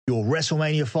Your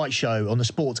WrestleMania Fight Show on the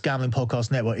Sports Gambling Podcast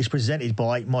Network is presented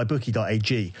by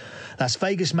MyBookie.ag. Las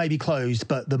Vegas may be closed,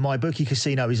 but the MyBookie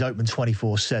Casino is open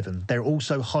 24/7. They're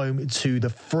also home to the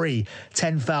free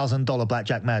 $10,000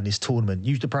 Blackjack Madness tournament.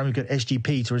 Use the promo code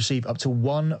SGP to receive up to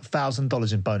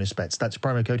 $1,000 in bonus bets. That's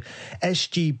promo code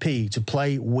SGP to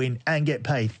play, win, and get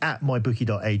paid at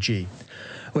MyBookie.ag.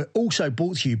 We're also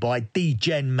brought to you by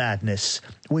DGen Madness.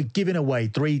 We're giving away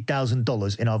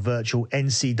 $3,000 in our virtual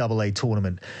NCAA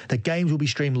tournament. The games will be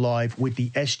streamed live with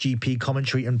the SGP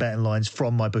commentary and betting lines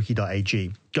from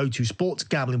mybookie.ag. Go to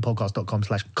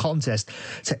sportsgamblingpodcast.com/contest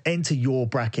to enter your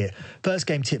bracket. First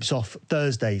game tips off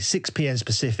Thursday, 6 p.m.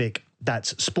 Pacific.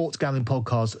 That's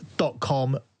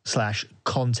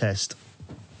sportsgamblingpodcast.com/contest.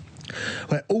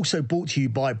 We're also brought to you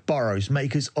by Burrows,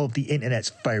 makers of the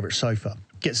internet's favourite sofa.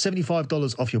 Get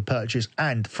 $75 off your purchase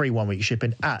and free 1-week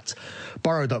shipping at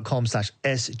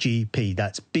burrow.com/SGP.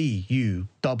 That's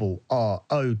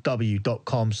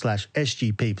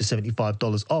BURROW.com/SGP for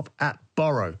 $75 off at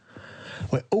Burrow.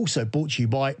 We're also brought to you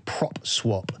by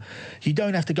PropSwap. You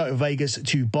don't have to go to Vegas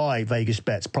to buy Vegas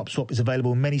bets. PropSwap is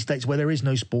available in many states where there is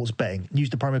no sports betting. Use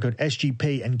the promo code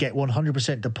SGP and get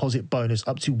 100% deposit bonus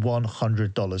up to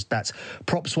 $100. That's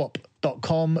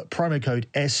PropSwap.com, promo code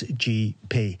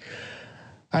SGP.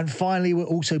 And finally, we're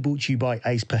also brought to you by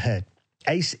Ace Per Head.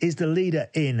 Ace is the leader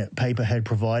in pay-per-head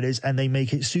providers, and they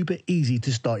make it super easy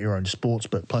to start your own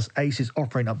sportsbook. Plus, Ace is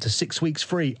offering up to 6 weeks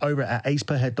free over at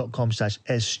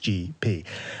aceperhead.com/SGP.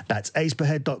 That's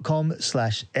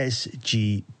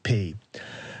aceperhead.com/SGP.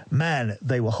 Man,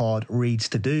 they were hard reads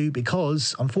to do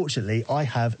because, unfortunately, I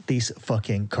have this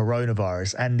fucking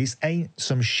coronavirus, and this ain't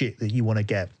some shit that you want to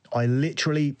get. I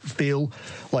literally feel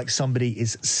like somebody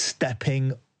is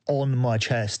stepping on my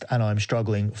chest and I'm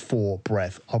struggling for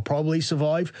breath. I'll probably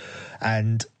survive,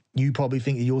 and you probably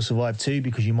think that you'll survive too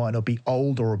because you might not be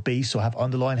old or obese or have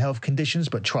underlying health conditions,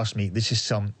 but trust me, this is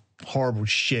some horrible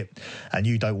shit and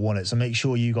you don't want it. So make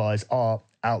sure you guys are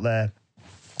out there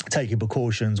taking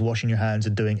precautions, washing your hands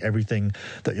and doing everything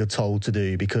that you're told to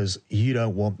do because you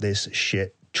don't want this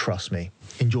shit. Trust me.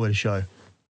 Enjoy the show.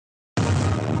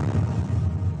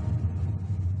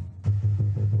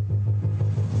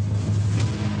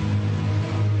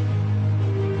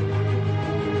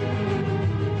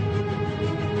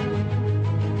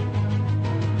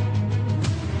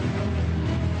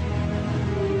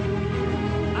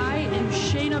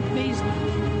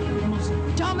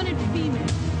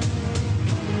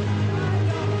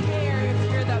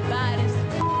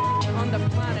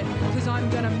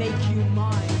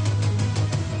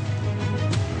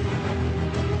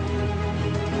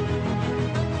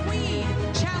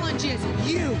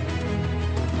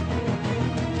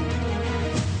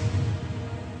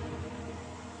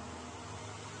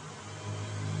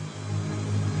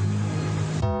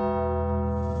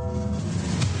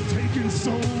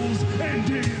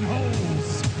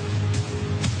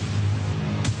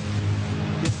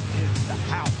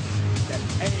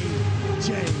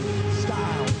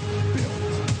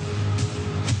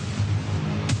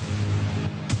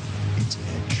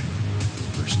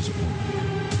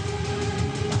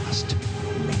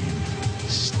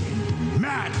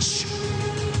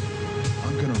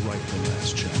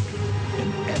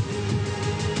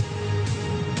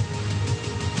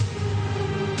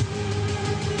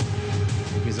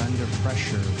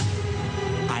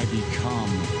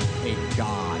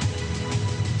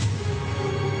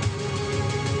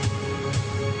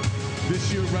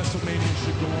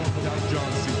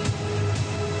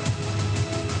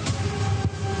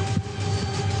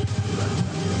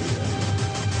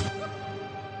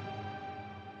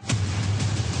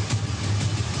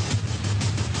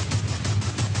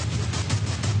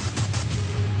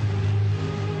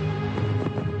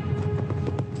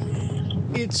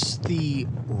 It's the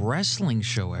wrestling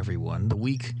show, everyone. The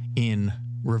week in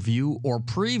review or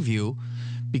preview,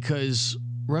 because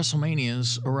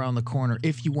WrestleMania's around the corner,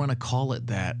 if you want to call it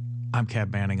that. I'm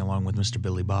Cab Manning along with Mr.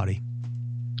 Billy Body.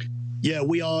 Yeah,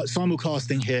 we are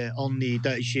simulcasting here on the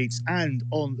Dirty Sheets and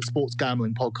on the Sports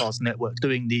Gambling Podcast Network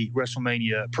doing the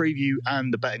WrestleMania preview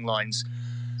and the betting lines.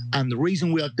 And the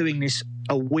reason we are doing this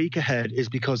a week ahead is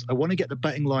because I want to get the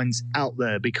betting lines out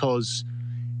there, because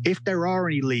if there are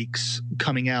any leaks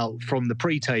coming out from the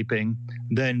pre-taping,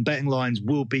 then betting lines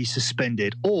will be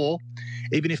suspended. Or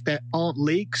even if there aren't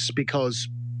leaks, because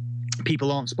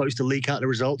people aren't supposed to leak out the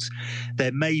results,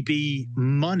 there may be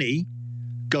money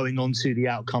going on to the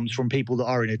outcomes from people that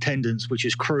are in attendance, which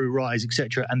is crew, writers,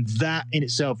 etc. And that in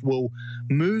itself will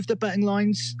move the betting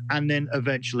lines and then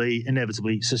eventually,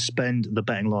 inevitably, suspend the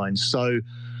betting lines. So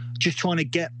just trying to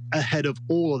get ahead of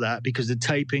all of that because the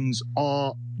tapings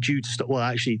are due to start. Well,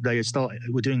 actually, they started.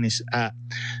 We're doing this at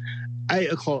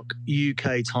 8 o'clock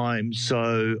UK time,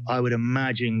 so I would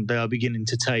imagine they are beginning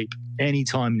to tape any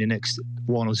time in the next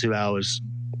 1 or 2 hours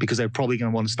because they're probably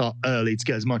going to want to start early to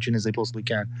get as much in as they possibly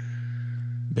can.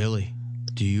 Billy,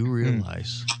 do you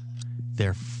realize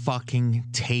they're fucking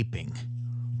taping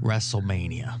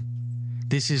WrestleMania?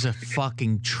 This is a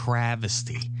fucking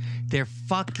travesty. They're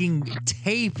fucking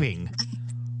taping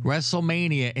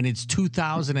WrestleMania and it's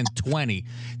 2020.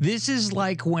 This is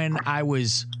like when I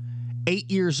was 8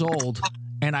 years old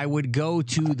and I would go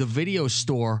to the video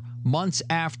store months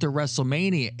after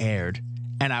WrestleMania aired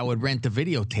and I would rent the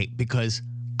videotape because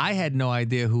I had no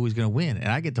idea who was going to win and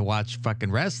I get to watch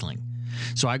fucking wrestling.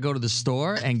 So I go to the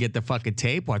store and get the fucking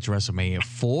tape, watch WrestleMania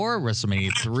 4,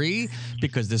 WrestleMania 3,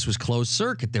 because this was closed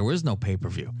circuit. There was no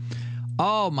pay-per-view.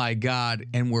 Oh, my God.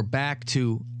 And we're back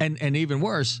to, and even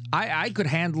worse, I could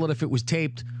handle it if it was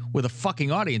taped with a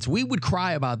fucking audience. We would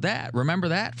cry about that. Remember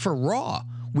that? For Raw,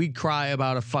 we'd cry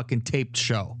about a fucking taped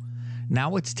show.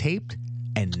 Now it's taped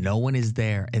and no one is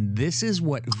there. And this is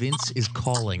what Vince is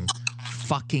calling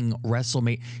fucking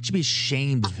WrestleMania. He should be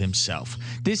ashamed of himself.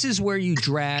 This is where you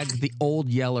drag the old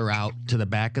Yeller out to the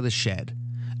back of the shed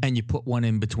and you put one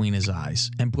in between his eyes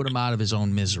and put him out of his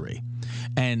own misery.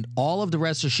 And all of the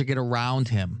wrestlers should get around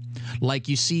him. Like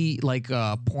you see like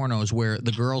pornos where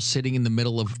the girl's sitting in the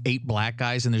middle of 8 black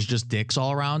guys and there's just dicks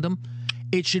all around him.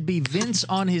 It should be Vince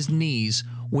on his knees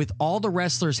with all the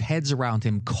wrestlers' heads around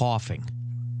him coughing.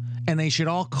 And they should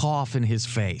all cough in his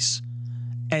face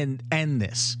and end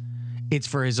this. It's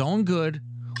for his own good.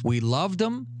 We loved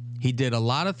him. He did a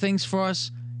lot of things for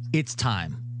us. It's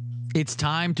time. It's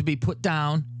time to be put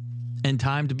down and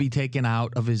time to be taken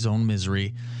out of his own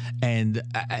misery. And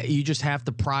you just have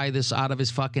to pry this out of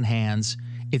his fucking hands.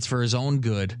 It's for his own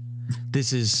good.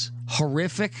 This is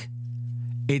horrific.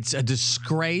 It's a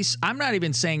disgrace. I'm not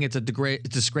even saying it's a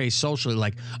disgrace socially,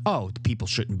 like, oh, people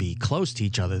shouldn't be close to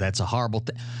each other. That's a horrible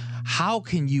thing. How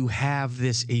can you have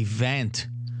this event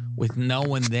with no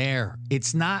one there?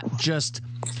 It's not just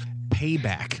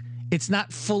Payback. It's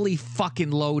not fully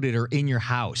fucking loaded or in your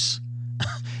house.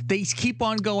 They keep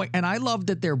on going, and I love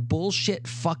that they're bullshit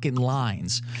fucking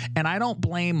lines. And I don't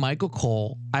blame Michael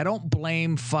Cole. I don't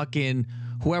blame fucking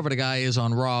whoever the guy is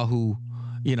on Raw who,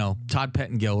 you know, Todd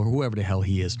Pettengill or whoever the hell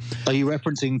he is. Are you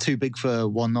referencing Too Big for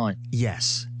One Night?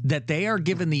 Yes. That they are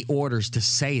given the orders to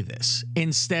say this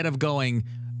instead of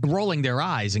rolling their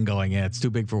eyes and going, yeah, it's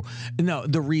too big for... No,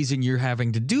 the reason you're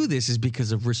having to do this is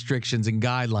because of restrictions and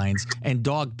guidelines and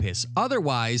dog piss.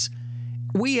 Otherwise,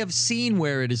 we have seen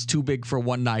where it is too big for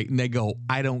one night and they go,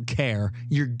 I don't care.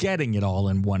 You're getting it all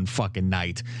in one fucking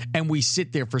night. And we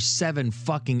sit there for 7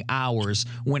 fucking hours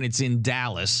when it's in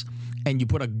Dallas and you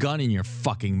put a gun in your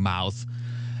fucking mouth.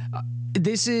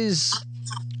 This is...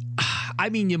 I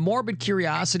mean, your morbid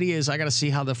curiosity is, I got to see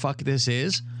how the fuck this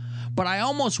is. But I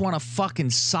almost want to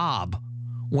fucking sob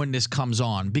when this comes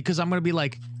on because I'm going to be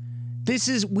like,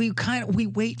 we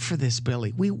wait for this,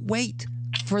 Billy. We wait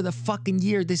for the fucking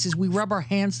year. We rub our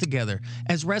hands together.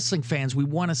 As wrestling fans, we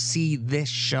want to see this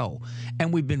show.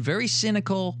 And we've been very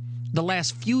cynical the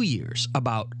last few years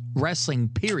about wrestling,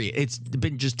 period. It's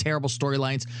been just terrible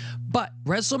storylines. But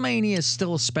WrestleMania is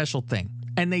still a special thing.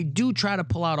 And they do try to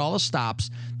pull out all the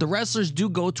stops. The wrestlers do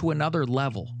go to another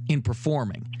level in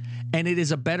performing. And it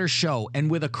is a better show. And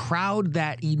with a crowd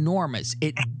that enormous,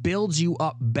 it builds you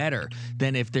up better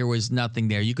than if there was nothing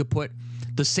there. You could put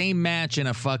the same match in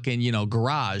a fucking,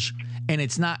 garage, and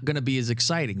it's not going to be as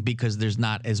exciting because there's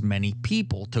not as many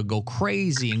people to go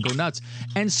crazy and go nuts.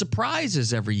 And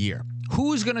surprises every year.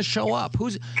 Who's going to show up?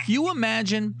 You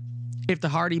imagine if the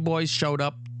Hardy Boys showed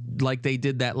up like they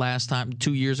did that last time,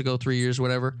 2 years ago, 3 years,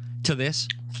 whatever, to this?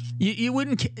 You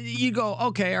wouldn't, you go,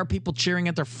 okay, are people cheering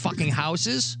at their fucking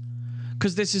houses?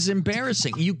 Because this is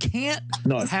embarrassing. You can't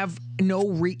have no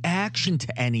reaction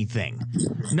to anything.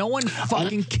 No one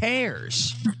fucking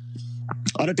cares.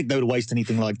 I don't think they would waste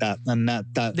anything like that. And that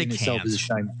in itself is a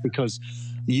shame. Because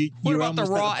what about the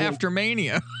Raw after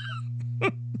Mania?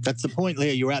 That's the point,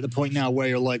 Leah. You're at the point now where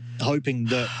you're like hoping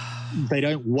that they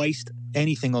don't waste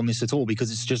anything on this at all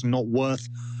because it's just not worth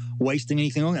wasting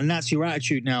anything on. And that's your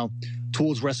attitude now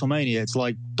towards WrestleMania. It's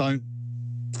like, don't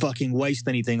fucking waste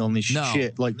anything on this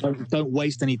shit. Like, don't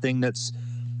waste anything that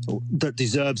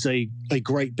deserves a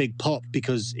great big pop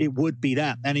because it would be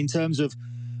that. And in terms of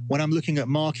when I'm looking at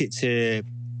markets here,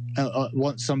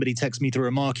 once somebody texts me through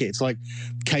a market, it's like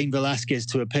Cain Velasquez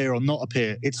to appear or not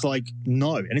appear. It's like,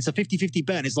 no. And it's a 50-50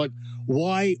 bet. And it's like,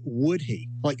 why would he?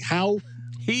 Like, how?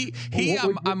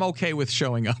 I'm okay with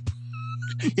showing up.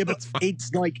 Yeah, but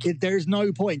it's like there's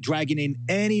no point dragging in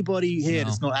anybody here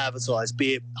that's not advertised,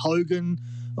 be it Hogan,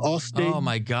 Austin, Oh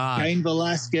my God, Cain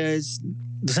Velasquez.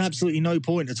 There's absolutely no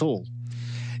point at all.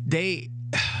 This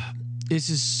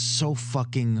is so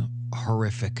fucking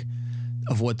horrific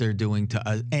of what they're doing to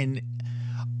us. And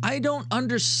I don't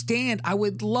understand. I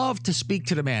would love to speak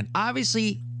to the man.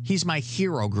 Obviously, he's my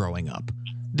hero growing up.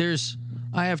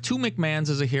 I have two McMahons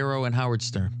as a hero and Howard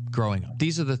Stern growing up.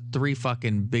 These are the three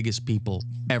fucking biggest people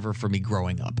ever for me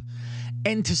growing up.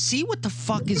 And to see what the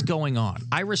fuck is going on,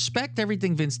 I respect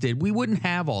everything Vince did. We wouldn't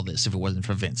have all this if it wasn't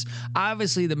for Vince.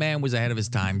 Obviously, the man was ahead of his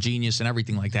time, genius and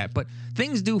everything like that. But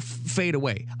things do fade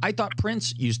away. I thought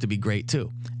Prince used to be great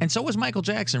too. And so was Michael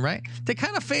Jackson, right? They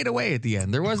kind of fade away at the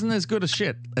end. There wasn't as good a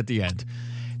shit at the end.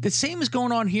 The same is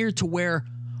going on here to where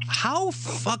how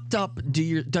fucked up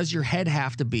does your head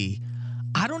have to be?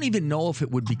 I don't even know if it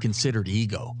would be considered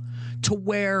ego. To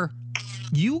where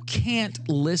you can't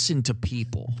listen to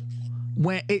people.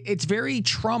 When it's very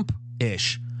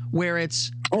Trump-ish, where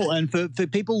it's... Oh, and for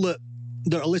people that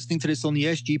are listening to this on the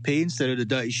SGP instead of the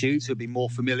Dirty Shoots, who'll be more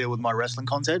familiar with my wrestling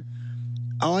content,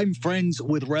 I'm friends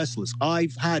with wrestlers.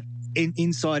 I've had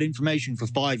inside information for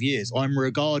 5 years. I'm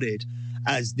regarded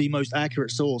as the most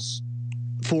accurate source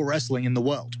for wrestling in the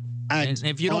world. And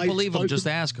if you don't believe them, just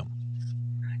ask them.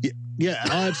 Yeah,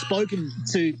 and I've spoken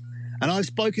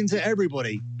to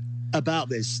everybody about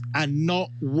this, and not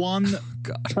one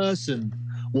person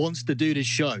wants to do this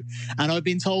show. And I've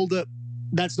been told that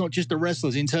that's not just the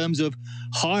wrestlers. In terms of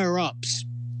higher ups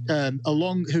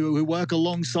who work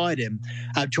alongside him,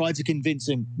 have tried to convince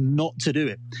him not to do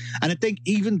it. And I think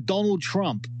even Donald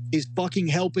Trump is fucking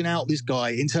helping out this guy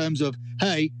in terms of,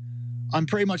 hey, I'm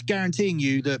pretty much guaranteeing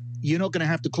you that you're not going to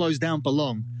have to close down for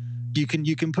long. You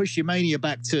can push your Mania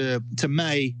back to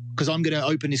May, because I'm going to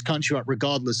open this country up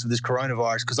regardless of this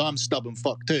coronavirus, because I'm stubborn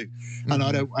fuck too. Mm-hmm. And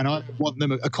I don't want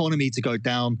the economy to go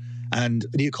down, and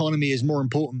the economy is more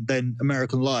important than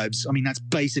American lives. I mean, that's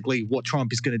basically what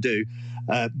Trump is going to do,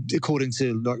 according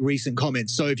to recent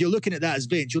comments. So if you're looking at that as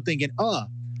Vince, you're thinking,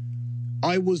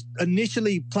 I was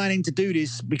initially planning to do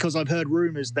this because I've heard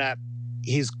rumors that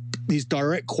his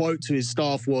direct quote to his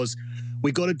staff was,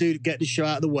 we got to get the show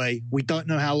out of the way. We don't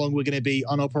know how long we're going to be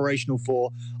unoperational for.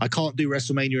 I can't do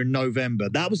WrestleMania in November.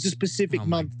 That was the specific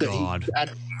month that he...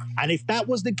 And if that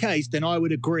was the case, then I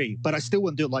would agree. But I still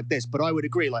wouldn't do it like this. But I would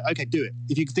agree, like, okay, do it.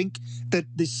 If you think that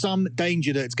there's some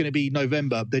danger that it's going to be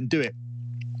November, then do it.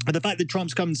 And the fact that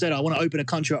Trump's come and said, I want to open a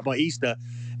country up by Easter,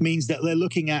 means that they're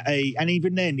looking at and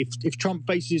even then, if Trump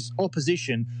faces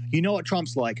opposition, you know what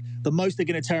Trump's like. The most they're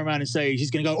going to turn around and say is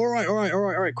he's going to go, all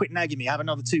right, quit nagging me. Have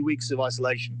another 2 weeks of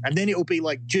isolation. And then it'll be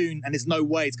like June, and there's no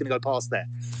way it's going to go past there.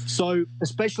 So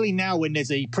especially now when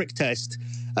there's a prick test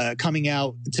coming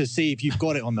out to see if you've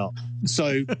got it or not.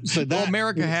 So that... Well,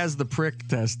 America has the prick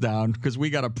test down because we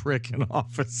got a prick in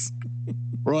office.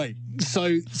 Right.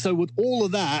 So with all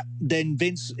of that, then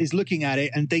Vince is looking at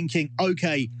it and thinking,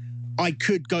 okay, I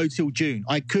could go till June.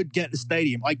 I could get the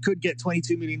stadium. I could get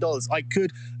 $22 million. I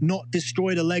could not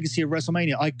destroy the legacy of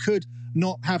WrestleMania. I could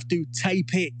not have to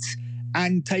tape it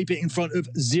in front of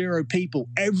 0 people.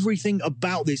 Everything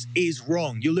about this is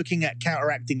wrong. You're looking at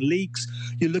counteracting leaks.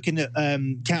 You're looking at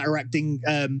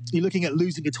you're looking at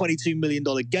losing a $22 million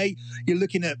gate. You're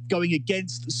looking at going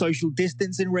against social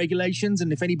distancing regulations.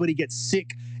 And if anybody gets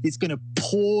sick, it's going to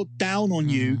pour down on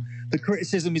you. The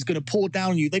criticism is going to pour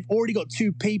down on you. They've already got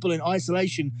 2 people in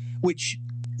isolation, which,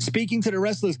 speaking to the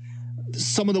wrestlers,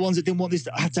 some of the ones that didn't want this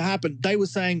to happen, they were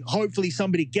saying, hopefully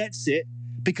somebody gets it,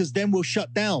 because then we'll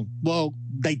shut down. Well,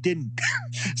 they didn't.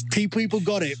 2 people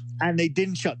got it, and they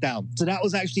didn't shut down. So that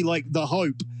was actually like the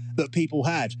hope that people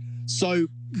had. So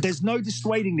there's no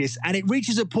dissuading this. And it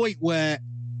reaches a point where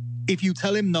if you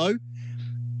tell him no,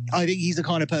 I think he's the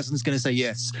kind of person that's going to say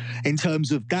yes, in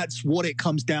terms of that's what it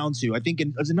comes down to. I think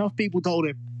as enough people told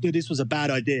him that this was a bad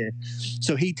idea,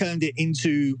 so he turned it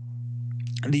into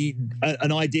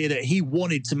an idea that he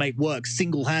wanted to make work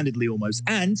single-handedly almost.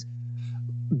 And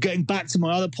getting back to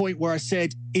my other point where I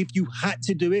said, if you had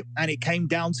to do it and it came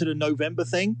down to the November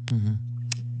thing,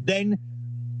 then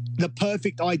the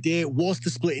perfect idea was to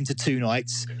split into 2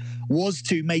 nights, was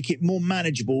to make it more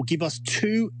manageable, give us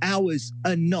 2 hours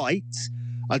a night,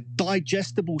 a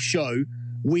digestible show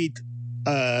with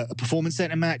a Performance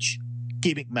Center match,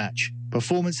 gimmick match,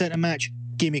 Performance Center match,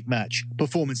 gimmick match,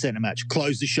 Performance Center match,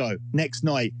 close the show. Next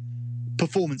night,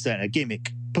 Performance Center,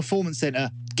 gimmick, Performance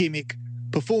Center, gimmick,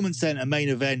 Performance Center, main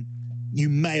event. You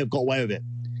may have got away with it.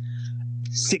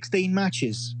 16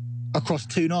 matches across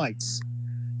 2 nights,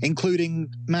 including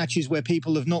matches where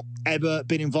people have not ever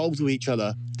been involved with each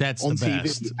other. That's on the TV.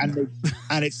 best.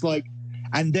 And it's like,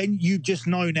 And then you just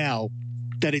know now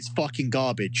that it's fucking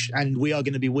garbage. And we are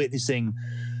going to be witnessing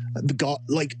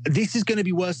this is going to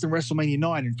be worse than WrestleMania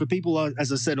 9. And for people,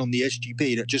 as I said on the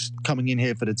SGP, that just coming in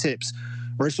here for the tips,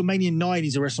 WrestleMania 9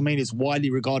 is a WrestleMania that's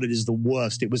widely regarded as the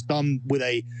worst. It was done with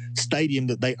a stadium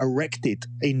that they erected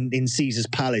in Caesar's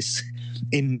Palace,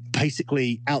 in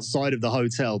basically outside of the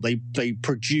hotel. They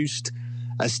produced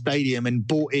a stadium and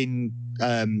bought in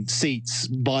seats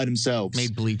by themselves.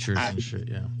 Made bleachers and shit,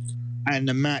 yeah. And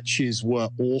the matches were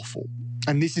awful.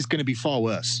 And this is going to be far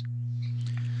worse.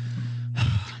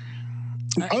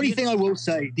 The only thing I will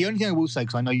say,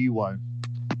 because I know you won't,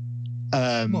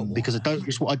 because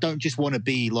I don't just want to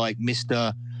be like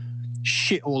Mr.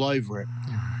 Shit all over it.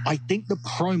 I think the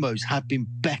promos have been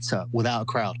better without a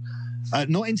crowd.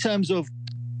 Not in terms of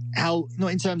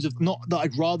not that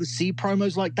I'd rather see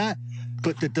promos like that,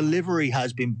 but the delivery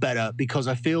has been better, because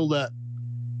I feel that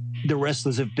the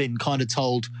wrestlers have been kind of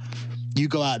told, you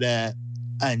go out there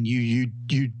and you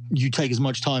take as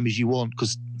much time as you want,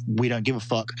 because we don't give a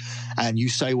fuck, and you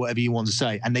say whatever you want to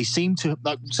say. And they seem to,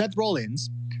 like, Seth Rollins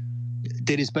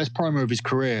did his best promo of his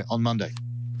career on Monday.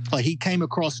 Like, he came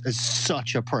across as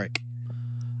such a prick.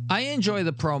 I enjoy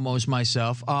the promos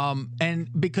myself, and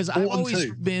because I've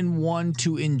always been one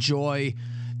to enjoy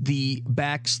the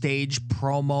backstage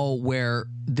promo where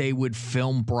they would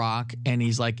film Brock and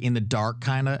he's like in the dark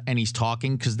kind of, and he's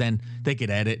talking, because then they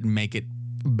could edit and make it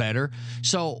better.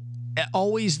 So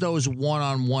always those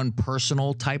one-on-one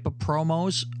personal type of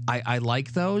promos, I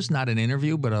like those. Not an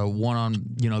interview, but a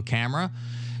one-on camera.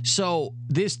 So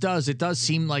it does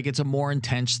seem like it's a more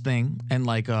intense thing, and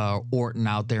like Orton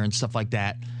out there and stuff like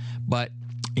that. But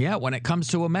yeah, when it comes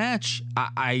to a match,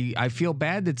 I feel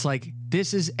bad. It's like,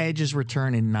 this is Edge's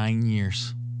return in 9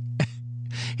 years.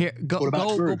 Here,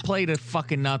 go play to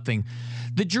fucking nothing.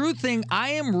 The Drew thing,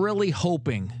 I am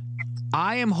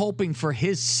hoping for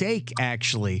his sake,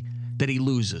 actually, that he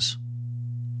loses.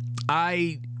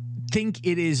 I think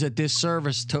it is a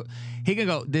disservice to. He can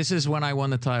go, this is when I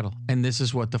won the title, and this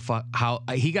is what the fuck. How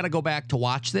he got to go back to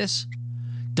watch this?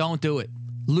 Don't do it.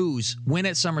 Lose. Win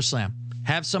at SummerSlam.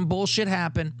 Have some bullshit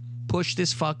happen. Push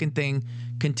this fucking thing.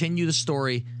 Continue the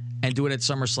story, and do it at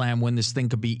SummerSlam when this thing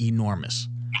could be enormous.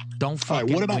 Don't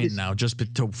fucking win now just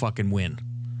to fucking win.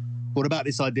 What about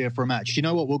this idea for a match? You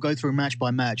know what? We'll go through match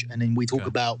by match, and then we talk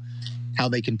about how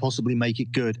they can possibly make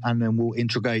it good, and then we'll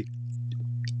integrate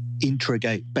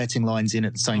betting lines in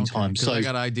at the same time. So I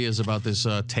got ideas about this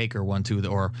Taker one too,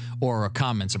 or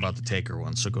comments about the Taker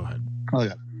one. So go ahead.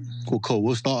 Okay, cool.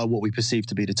 We'll start at what we perceive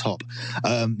to be the top.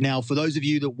 Now, for those of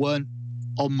you that weren't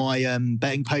on my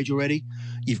betting page already,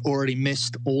 you've already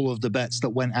missed all of the bets that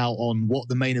went out on what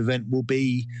the main event will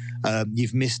be.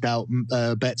 You've missed out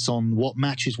bets on what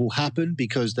matches will happen,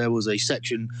 because there was a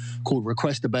section called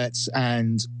Request a Bets,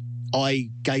 and I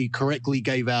correctly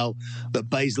gave out that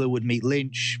Baszler would meet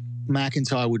Lynch,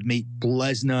 McIntyre would meet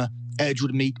Lesnar, Edge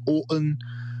would meet Orton.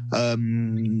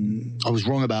 I was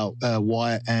wrong about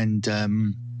Wyatt and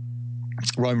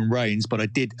Roman Reigns, but I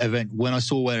did when I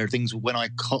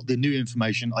got the new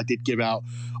information, I did give out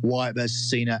Wyatt versus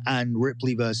Cena and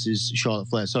Ripley versus Charlotte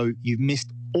Flair. So you've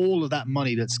missed all of that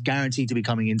money that's guaranteed to be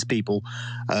coming into people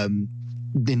in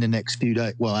the next few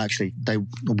days. Well, actually,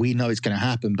 we know it's going to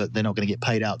happen, but they're not going to get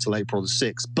paid out till April the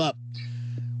 6th. But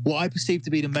what I perceived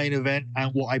to be the main event,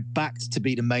 and what I backed to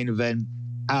be the main event,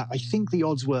 I think the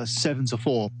odds were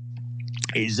 7-4,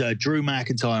 is Drew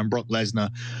McIntyre and Brock Lesnar,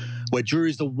 where Drew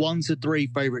is the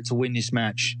 1-3 favorite to win this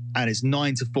match, and it's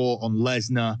 9-4 on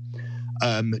Lesnar.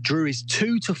 Drew is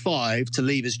 2-5 to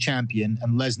leave as champion,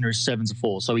 and Lesnar is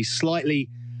 7-4. So he's slightly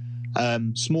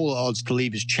smaller odds to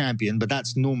leave as champion, but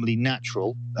that's normally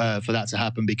natural for that to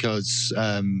happen, because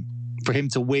for him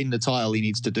to win the title, he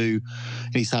needs to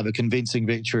have a convincing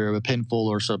victory or a pinfall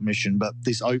or a submission. But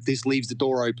this leaves the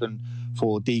door open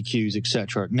for DQs,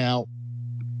 etc. Now,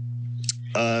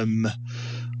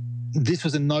 this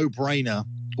was a no-brainer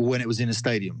when it was in a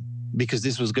stadium, because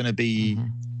this was going to be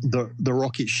the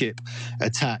rocket ship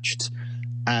attached,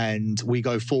 and we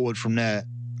go forward from there.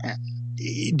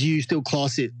 Do you still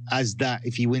class it as that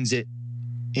if he wins it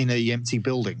in a empty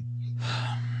building?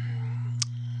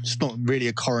 It's not really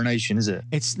a coronation, is it?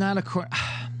 It's not a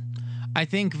I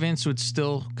think Vince would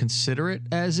still consider it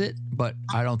as it, but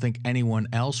I don't think anyone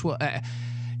else will.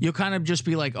 You'll kind of just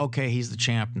be like, okay, he's the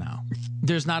champ now.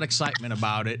 There's not excitement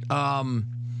about it.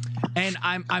 And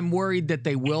I'm worried that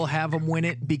they will have him win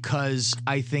it, because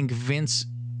I think Vince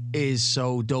is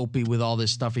so dopey with all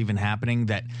this stuff even happening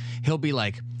that he'll be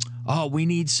like, oh, we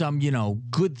need some,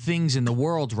 good things in the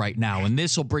world right now, and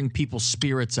this will bring people's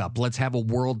spirits up. Let's have a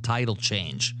world title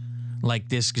change. Like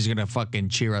this is gonna fucking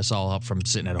cheer us all up from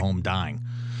sitting at home dying.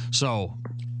 So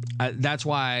that's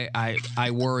why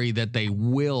I worry that they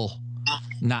will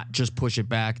not just push it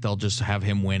back. They'll just have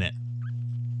him win it.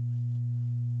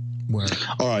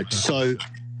 All right. So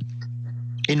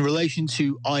in relation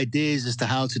to ideas as to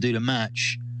how to do the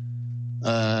match,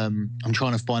 I'm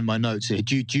trying to find my notes here.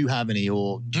 Do you have any,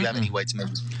 or do you have any way to make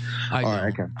this? All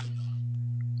right. Okay.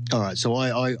 All right. So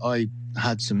I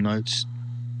had some notes,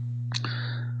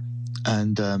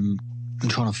 and I'm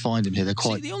trying to find them here. They're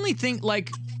quite. See, the only thing,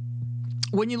 like,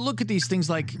 when you look at these things,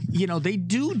 like, you know, they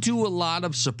do a lot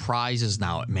of surprises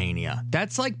now at Mania.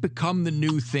 That's like become the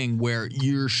new thing where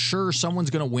you're sure someone's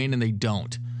going to win and they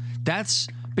don't. That's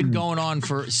been going on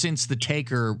since the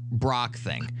Taker Brock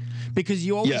thing. Because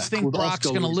you always think Brock's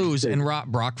going to lose, and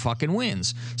Brock fucking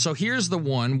wins. So here's the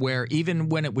one where even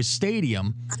when it was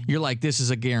Stadium, you're like, this is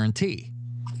a guarantee.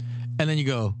 And then you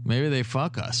go, maybe they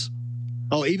fuck us.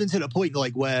 Oh, even to the point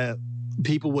like where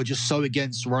people were just so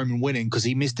against Roman winning because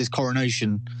he missed his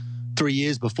coronation 3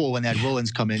 years before when they had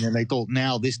Rollins come in, and they thought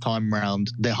now this time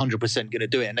round they're 100% going to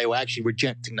do it, and they were actually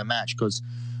rejecting the match because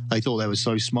they thought they were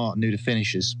so smart and knew the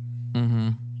finishes. Mm-hmm.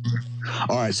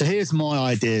 All right, so here's my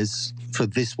ideas for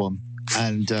this one,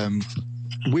 and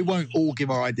we won't all give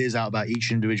our ideas out about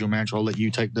each individual match. I'll let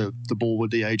you take the ball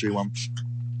with the AJ one.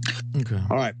 Okay.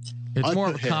 All right. It's more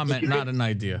of a comment, not an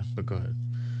idea, but go ahead.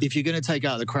 If you're going to take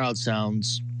out the crowd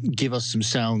sounds, give us some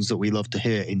sounds that we love to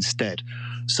hear instead.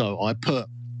 So I put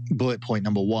bullet point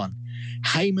number 1.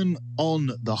 Heyman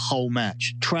on the whole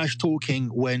match. Trash talking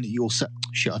when you're...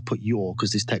 Shit, I put your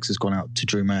because this text has gone out to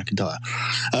Drew McIntyre.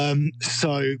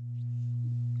 So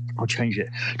I'll change it.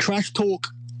 Trash talk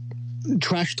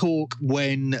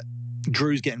when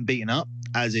Drew's getting beaten up,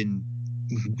 as in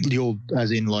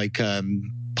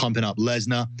pumping up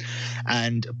Lesnar,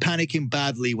 and panicking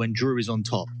badly when Drew is on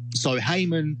top. So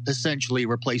Heyman essentially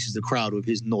replaces the crowd with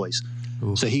his noise.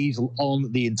 Ooh. So he's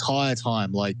on the entire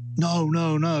time, like,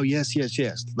 no, yes,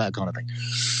 that kind of thing.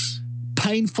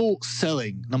 Painful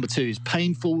selling. Number 2 is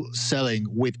painful selling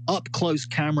with up-close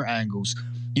camera angles.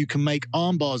 You can make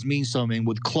arm bars mean something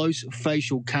with close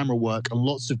facial camera work and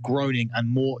lots of groaning and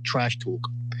more trash talk.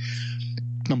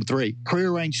 Number 3,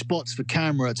 prearranged spots for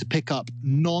camera to pick up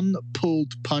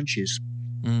non-pulled punches.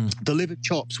 Deliver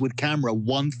chops with camera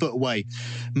 1 foot away.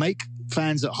 Make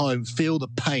fans at home feel the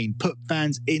pain. Put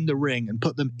fans in the ring and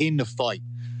put them in the fight.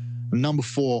 And number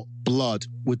 4, blood.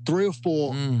 With 3 or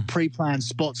 4 pre-planned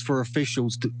spots for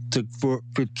officials for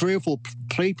 3 or 4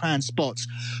 pre-planned spots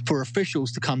for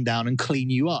officials to come down and clean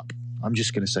you up. I'm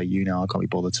just going to say you now. I can't be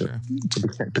bothered to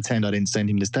pretend I didn't send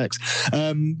him this text.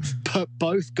 But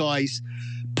both guys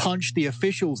punch the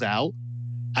officials out,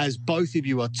 as both of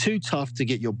you are too tough to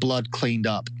get your blood cleaned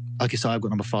up. Okay, so I've got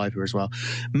number 5 here as well.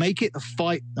 Make it the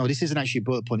fight. No, this isn't actually a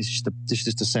bullet point. It's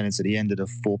just a sentence at the end of the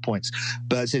 4 points.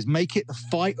 But it says, make it the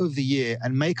fight of the year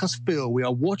and make us feel we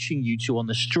are watching you two on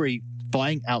the street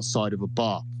fighting outside of a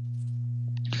bar.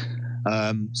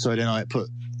 So then I put,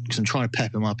 because I'm trying to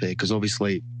pep him up here, because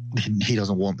obviously he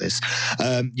doesn't want this.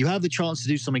 You have the chance to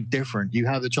do something different. You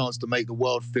have the chance to make the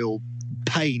world feel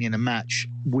pain in a match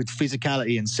with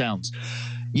physicality and sounds.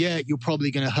 Yeah, you're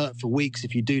probably going to hurt for weeks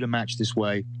if you do the match this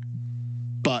way,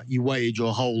 but you waited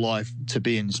your whole life to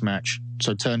be in this match.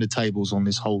 So turn the tables on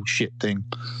this whole shit thing.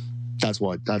 That's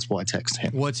why I text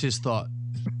him. What's his thought?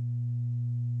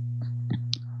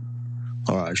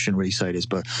 All right, I shouldn't really say this,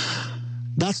 but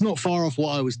that's not far off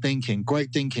what I was thinking.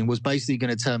 Great thinking was basically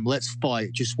going to tell him, let's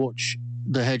fight, just watch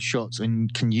the headshots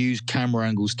and can use camera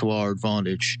angles to our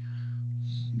advantage.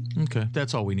 Okay,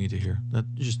 that's all we need to hear. That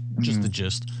just the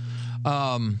gist.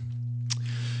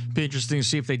 Be interesting to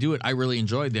see if they do it. I really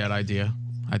enjoyed that idea.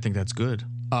 I think that's good.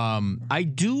 I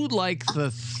do like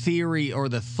the theory or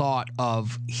the thought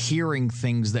of hearing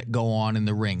things that go on in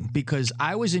the ring, because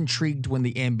I was intrigued when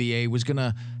the NBA was going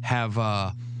to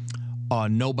have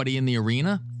nobody in the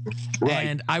arena. Right.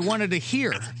 And I wanted to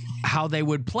hear how they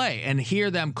would play and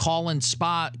hear them calling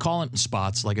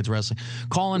spots like it's wrestling,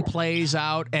 calling plays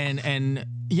out and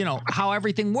you know how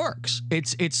everything works.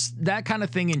 It's that kind of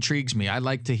thing intrigues me. I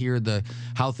like to hear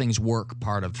how things work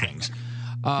part of things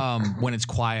when it's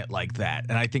quiet like that,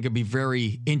 and I think it'd be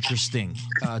very interesting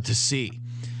to see.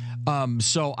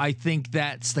 So I think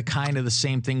that's the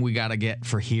same thing we got to get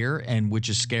for here, and which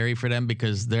is scary for them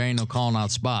because there ain't no calling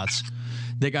out spots.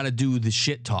 They got to do the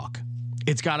shit talk.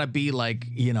 It's got to be like,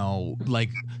 you know, like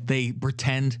they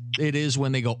pretend it is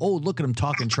when they go, oh, look at them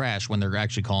talking trash when they're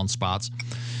actually calling spots.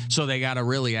 So they got to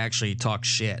really actually talk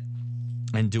shit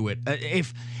and do it.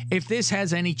 If this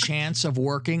has any chance of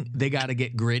working, they got to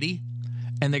get gritty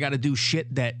and they got to do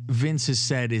shit that Vince has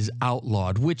said is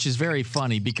outlawed, which is very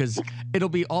funny because it'll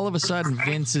be all of a sudden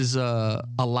Vince is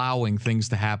allowing things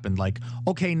to happen. Like,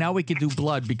 okay, now we can do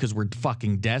blood because we're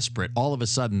fucking desperate. All of a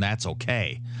sudden, that's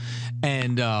okay,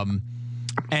 and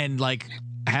like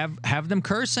have them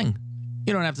cursing.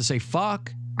 You don't have to say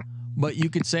fuck, but you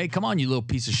could say, "Come on, you little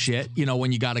piece of shit." You know,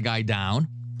 when you got a guy down,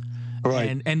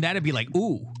 Right. and that'd be like,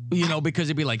 ooh. You know, because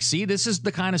it'd be like, see, this is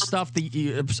the kind of stuff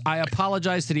that I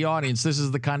apologize to the audience. This is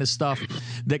the kind of stuff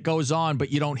that goes on, but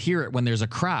you don't hear it when there's a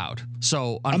crowd.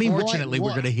 So unfortunately, we're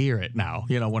going to hear it now.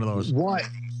 You know, one of those. Why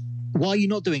are you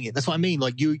not doing it? That's what I mean.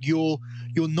 Like you're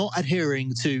not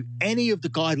adhering to any of the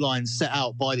guidelines set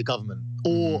out by the government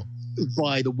or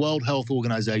by the World Health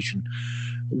Organization.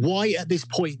 Why at this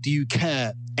point do you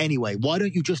care anyway? Why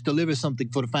don't you just deliver something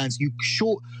for the fans?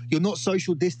 You're not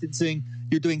social distancing.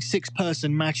 You're doing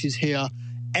 6-person matches here.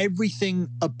 Everything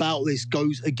about this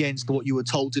goes against what you were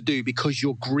told to do because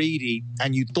you're greedy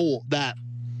and you thought that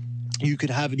you could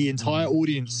have the entire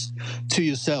audience to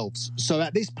yourselves. So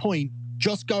at this point,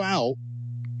 just go out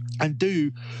and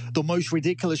do the most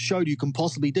ridiculous show you can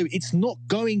possibly do. It's not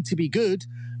going to be good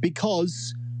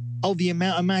because of the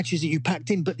amount of matches that you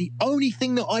packed in. But the only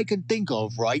thing that I can think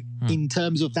of, right, in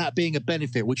terms of that being a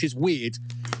benefit, which is weird,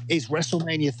 is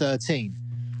WrestleMania 13.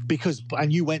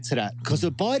 And you went to that. Because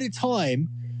by the time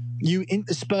you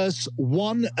intersperse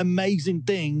one amazing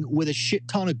thing with a shit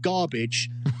ton of garbage,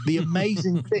 the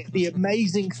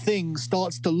amazing thing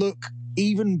starts to look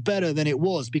even better than it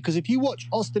was. Because if you watch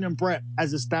Austin and Brett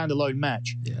as a standalone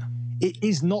match, it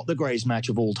is not the greatest match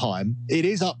of all time. It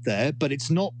is up there, but it's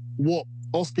not what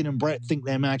Austin and Brett think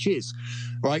their match is,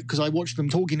 right? Because I watched them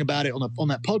talking about it on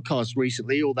that podcast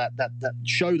recently, or that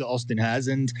show that Austin has,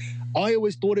 and I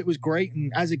always thought it was great.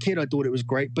 And as a kid, I thought it was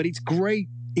great, but it's great.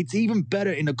 It's even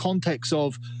better in the context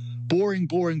of boring.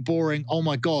 Oh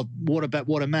my God, what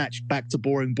a match! Back to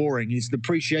boring. It's the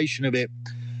appreciation of it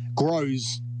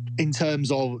grows in terms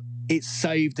of it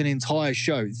saved an entire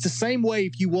show. It's the same way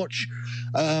if you watch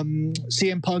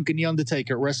CM Punk and The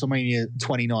Undertaker at WrestleMania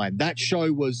 29. That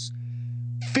show was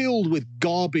filled with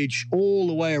garbage all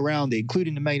the way around it,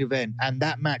 including the main event, and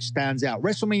that match stands out.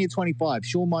 WrestleMania 25,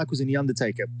 Shawn Michaels and The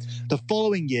Undertaker. The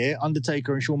following year,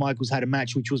 Undertaker and Shawn Michaels had a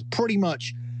match which was pretty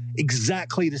much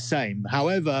exactly the same.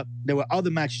 However, there were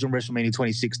other matches on WrestleMania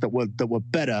 26 that were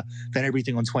better than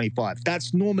everything on 25.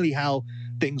 That's normally how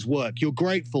things work. You're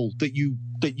grateful that you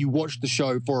watched the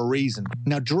show for a reason.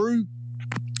 Now, Drew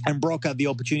and Brock had the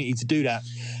opportunity to do that,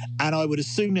 and I would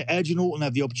assume that Edge and Orton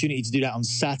have the opportunity to do that on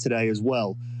Saturday as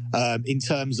well, in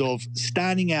terms of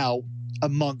standing out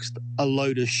amongst a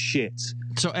load of shit.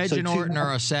 So Edge and Orton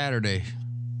are a Saturday.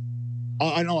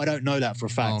 I know. I don't know that for a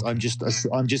fact. Oh, okay.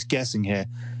 I'm just guessing here.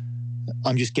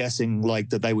 I'm just guessing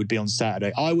like that they would be on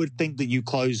Saturday. I would think that you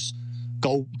close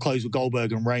with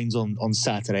Goldberg and Reigns on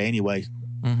Saturday anyway.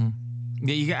 Mm-hmm.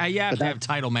 Yeah, you have to have a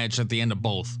title match at the end of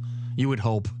both. You would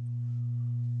hope.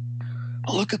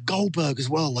 Oh, look at Goldberg as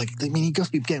well. Like, I mean, he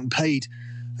must be getting paid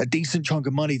a decent chunk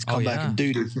of money to come back and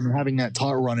do this and having that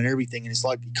title run and everything. And it's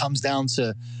like, it comes down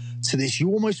to this.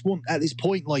 You almost want, at this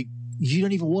point, like, you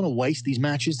don't even want to waste these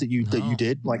matches that you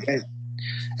did. Like,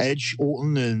 Edge,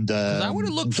 Orton, and... I would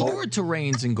have looked forward to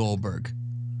Reigns and Goldberg.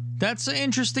 That's an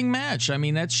interesting match. I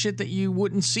mean, that's shit that you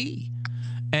wouldn't see.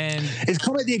 And it's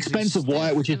kind of at the expense of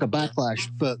Wyatt, which is the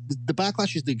Backlash. But the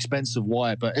Backlash is the expense of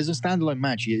Wyatt. But as a standalone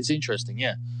match, it's interesting,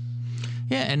 yeah.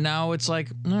 Yeah, and now it's like,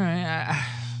 all right,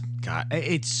 God,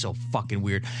 it's so fucking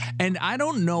weird. And I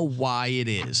don't know why it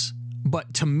is,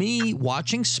 but to me,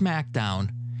 watching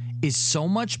SmackDown is so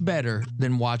much better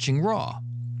than watching Raw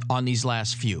on these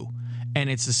last few. And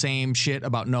it's the same shit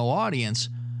about no audience.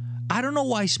 I don't know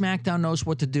why SmackDown knows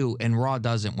what to do and Raw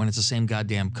doesn't when it's the same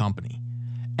goddamn company.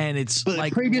 And it's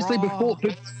like previously Raw,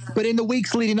 but in the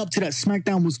weeks leading up to that,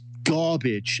 SmackDown was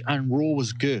garbage and Raw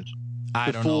was good.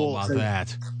 I don't know about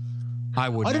that. I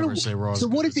would never say Raw. So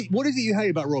what is it you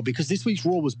hate about Raw? Because this week's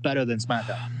Raw was better than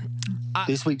SmackDown.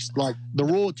 This week's, like, the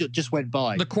Raw just went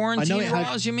by. The quarantine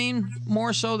Raws, you mean?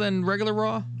 More so than regular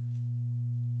Raw?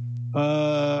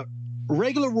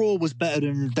 Regular Raw was better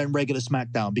than regular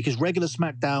SmackDown, because regular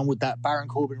SmackDown with that Baron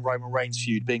Corbin Roman Reigns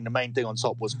feud being the main thing on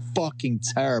top was fucking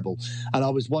terrible. And I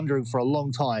was wondering for a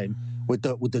long time with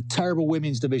the terrible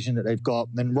women's division that they've got,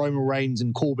 then Roman Reigns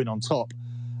and Corbin on top,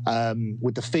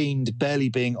 with the Fiend barely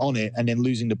being on it and then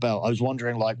losing the belt. I was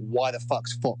wondering, like, why the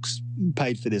fuck's Fox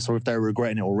paid for this, or if they were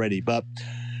regretting it already. But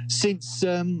since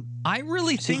I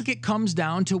really think it comes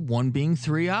down to one being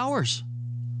 3 hours.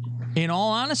 In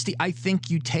all honesty, I think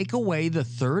you take away the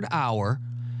third hour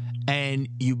and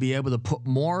you be able to put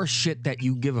more shit that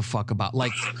you give a fuck about.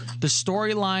 Like the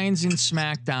storylines in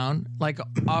SmackDown, like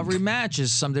every match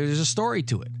is there's a story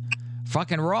to it.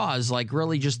 Fucking Raw is like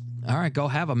really just, all right, go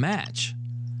have a match.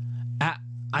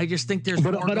 I just think there's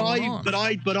more going on.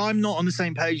 But I'm not on the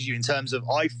same page as you in terms of,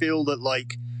 I feel that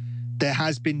like there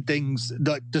has been things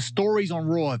like the stories on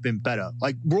Raw have been better.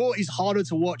 Like Raw is harder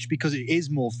to watch because it is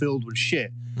more filled with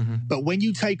shit. Mm-hmm. But when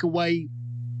you take away,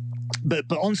 but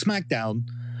on SmackDown,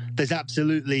 there's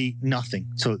absolutely nothing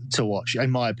to watch,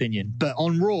 in my opinion. But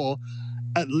on Raw,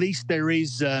 at least there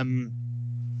is the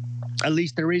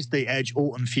Edge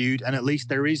Orton feud, and at least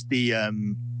there is the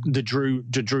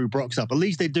Drew Brock stuff. At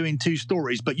least they're doing two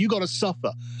stories, but you got to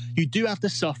suffer. You do have to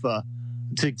suffer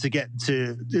to get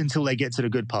to until they get to the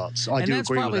good parts. I do agree with that. And that's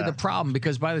probably the problem,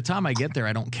 because by the time I get there,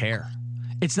 I don't care.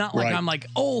 It's not like I'm like,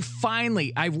 oh,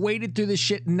 finally, I've waited through this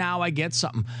shit. Now I get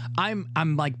something.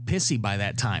 I'm like pissy by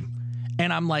that time.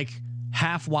 And I'm like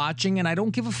half watching and I don't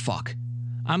give a fuck.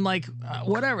 I'm like,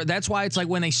 whatever. That's why it's like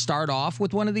when they start off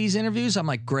with one of these interviews, I'm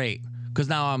like, great. Because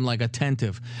now I'm like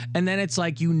attentive. And then it's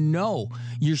like, you're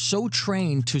so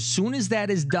trained to, as soon as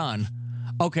that is done,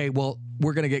 okay, well,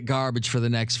 we're going to get garbage for the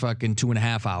next fucking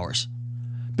 2.5 hours.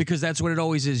 Because that's what it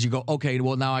always is. You go, okay,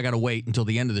 well, now I got to wait until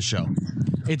the end of the show.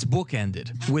 It's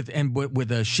bookended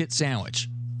with a shit sandwich.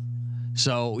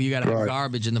 So you got to have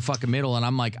garbage in the fucking middle. And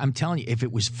I'm like, I'm telling you, if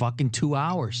it was fucking 2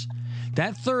 hours,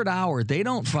 that third hour, they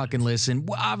don't fucking listen.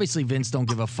 Well, obviously, Vince don't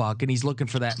give a fuck, and he's looking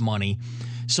for that money.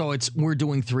 So we're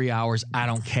doing 3 hours. I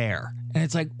don't care. And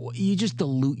it's like, you just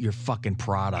dilute your fucking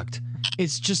product.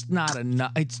 It's just not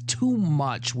enough. It's too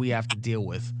much we have to deal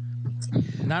with.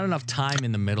 Not enough time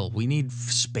in the middle. We need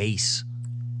space.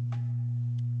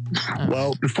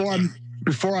 Well, before I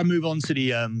move on to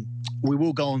the, we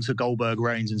will go on to Goldberg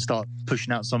Reigns and start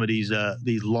pushing out some of these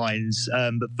lines.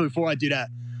 But before I do that,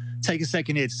 take a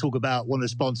second here to talk about one of the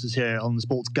sponsors here on the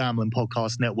Sports Gambling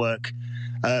Podcast Network.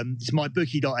 It's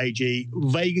MyBookie.ag.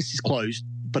 Vegas is closed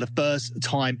for the first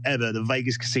time ever. The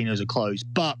Vegas casinos are closed,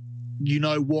 but you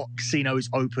know what casino is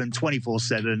open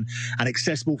 24/7 and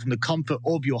accessible from the comfort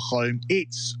of your home?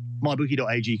 It's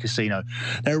MyBookie.ag Casino.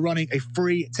 They're running a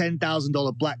free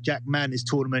 $10,000 Blackjack Madness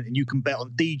tournament, and you can bet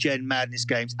on DGen Madness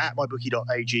games at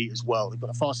MyBookie.ag as well. They've got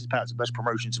the fastest payouts and best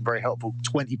promotions and very helpful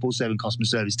 24/7 customer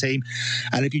service team.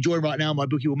 And if you join right now,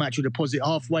 MyBookie will match your deposit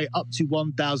halfway up to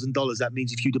 $1,000. That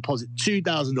means if you deposit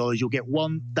 $2,000, you'll get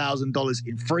 $1,000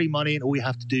 in free money, and all you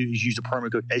have to do is use the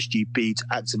promo code SGP to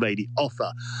activate the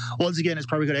offer. Once again, it's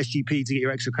promo code SGP to get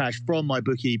your extra cash from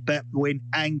MyBookie. Bet, win,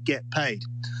 and get paid.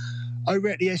 Over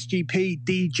at the SGP,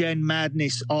 DGen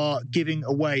Madness are giving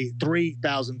away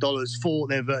 $3,000 for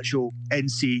their virtual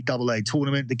NCAA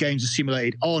tournament. The games are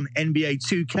simulated on NBA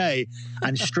 2K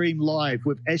and streamed live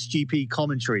with SGP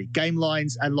commentary, game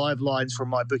lines and live lines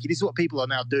from MyBookie. This is what people are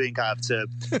now doing, Gav, to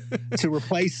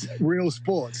replace real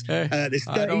sports. There's 30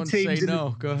 I don't teams say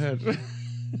no. Go ahead.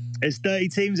 There's 30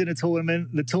 teams in a tournament.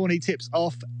 The tourney tips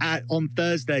off on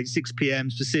Thursday, 6 p.m.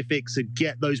 Pacific. So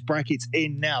get those brackets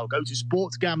in now. Go to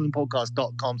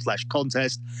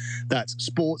sportsgamblingpodcast.com/contest. That's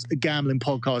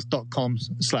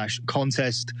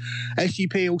sportsgamblingpodcast.com/contest.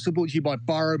 SGP also brought to you by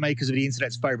Burrow, makers of the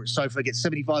internet's favorite sofa. Get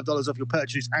 $75 off your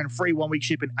purchase and free 1-week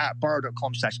shipping at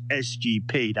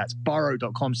burrow.com/SGP. That's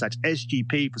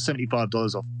burrow.com/SGP for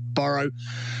 $75 off Burrow.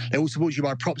 They also brought to you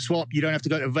by PropSwap. You don't have to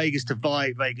go to Vegas to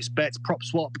buy Vegas bets.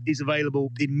 PropSwap is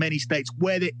available in many states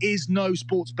where there is no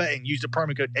sports betting. Use the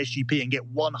promo code SGP and get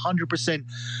 100%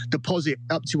 deposit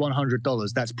up to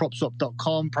 $100. That's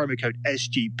PropSwap.com, promo code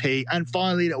SGP. And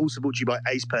finally, they're also brought to you by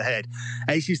Ace Per Head.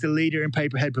 Ace is the leader in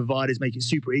pay-per-head providers. Make it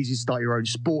super easy to start your own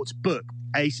sports book.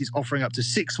 Ace is offering up to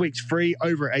 6 weeks free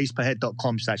over at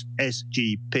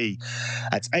aceperhead.com/SGP.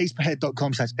 That's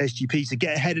aceperhead.com/SGP to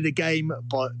get ahead of the game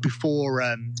before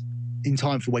in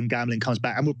time for when gambling comes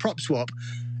back. And with PropSwap,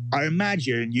 I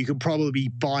imagine you can probably be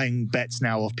buying bets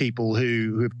now of people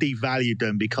who have devalued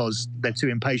them because they're too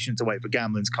impatient to wait for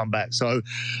gambling to come back. So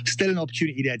still an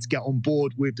opportunity there to get on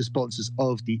board with the sponsors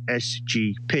of the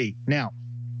SGP. Now,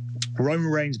 Roman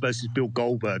Reigns versus Bill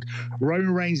Goldberg.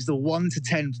 Roman Reigns is the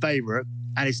 1-10 favorite,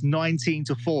 and it's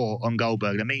 19-4 on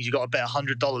Goldberg. That means you got to bet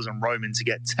 $100 on Roman to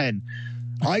get 10.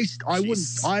 I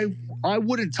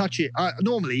wouldn't touch it.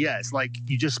 Normally, yeah, it's like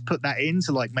you just put that in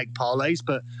to like make parlays,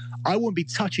 but I wouldn't be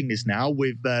touching this now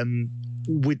with the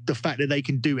fact that they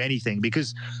can do anything,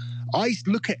 because I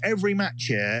look at every match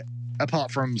here,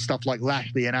 apart from stuff like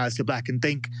Lashley and Aleister Black, and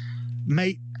think,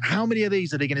 mate, how many of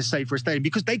these are they going to save for a stadium?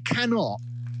 Because they cannot.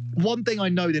 One thing I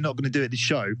know they're not going to do at the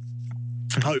show,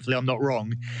 and hopefully I'm not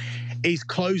wrong, is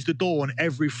close the door on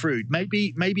every feud.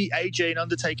 Maybe AJ and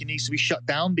Undertaker needs to be shut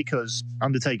down because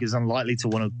Undertaker's unlikely to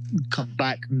want to come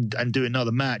back and do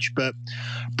another match. But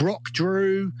Brock,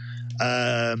 Drew,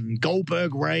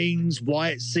 Goldberg, Reigns,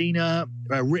 Wyatt, Cena,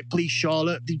 Ripley,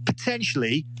 Charlotte,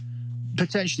 potentially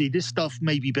this stuff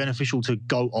may be beneficial to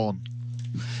go on.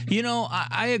 You know,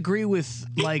 I agree with,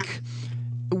 like,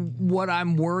 what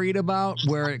I'm worried about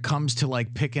where it comes to,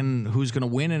 like, picking who's going to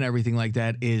win and everything like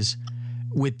that is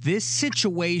with this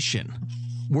situation,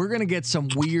 we're going to get some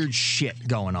weird shit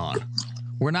going on.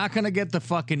 We're not going to get the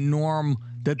fucking norm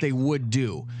that they would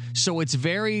do. So it's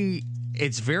very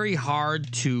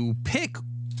hard to pick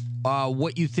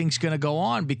what you think's going to go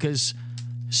on because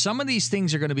some of these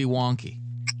things are going to be wonky.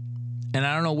 And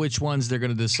I don't know which ones they're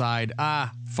going to decide,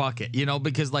 fuck it. You know,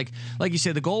 because like you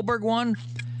said, the Goldberg one,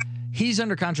 he's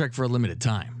under contract for a limited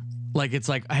time. Like, it's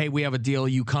like, hey, we have a deal.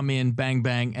 You come in, bang,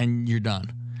 bang, and you're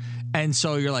done. And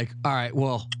so you're like, all right,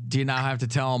 well, do you now have to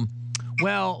tell him,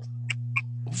 well,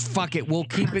 fuck it, we'll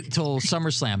keep it till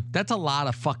SummerSlam? That's a lot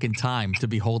of fucking time to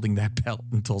be holding that belt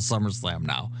until SummerSlam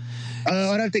now.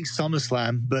 I don't think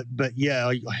SummerSlam, but yeah,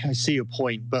 I see your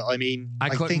point. But I mean, I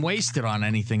couldn't think waste it on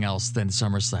anything else than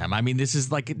SummerSlam. I mean, this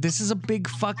is a big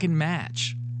fucking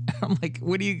match. I'm like,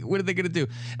 what are they going to do?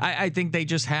 I think they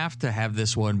just have to have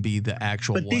this one be the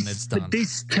actual one that's done. But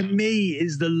this, to me,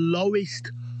 is the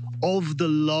lowest of the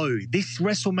low. This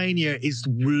WrestleMania is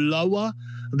lower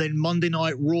than Monday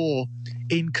Night Raw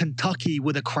in Kentucky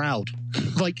with a crowd.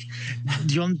 Like,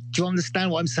 do you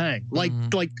understand what I'm saying? Like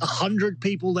 100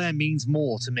 people there means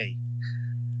more to me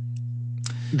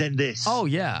than this. Oh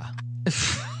yeah.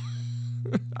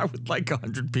 I would like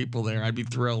 100 people there. I'd be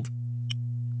thrilled.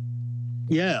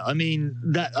 Yeah, I mean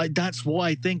that's why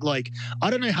I think, like, I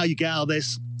don't know how you get out of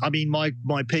this. I mean, my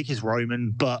pick is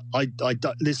Roman, but I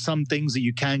there's some things that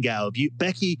you can get out of.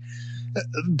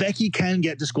 Becky can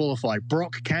get disqualified.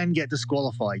 Brock can get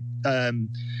disqualified.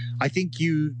 I think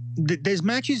there's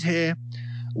matches here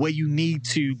where you need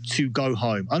to go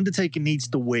home. Undertaker needs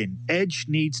to win. Edge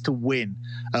needs to win.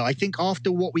 I think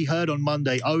after what we heard on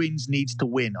Monday, Owens needs to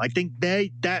win. I think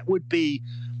that would be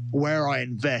where I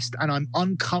invest, and I'm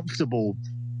uncomfortable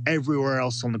everywhere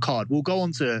else on the card. We'll go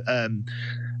on to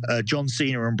John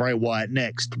Cena and Bray Wyatt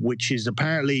next, which is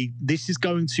apparently this is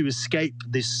going to escape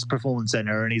this Performance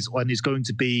Center and is going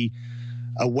to be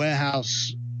a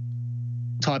warehouse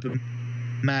type of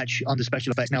match under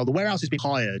special effects. Now, the warehouse has been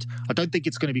hired. I don't think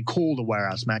it's going to be called a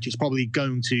warehouse match. It's probably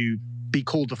going to be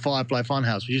called the Firefly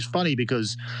Funhouse, which is funny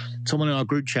because someone in our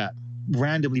group chat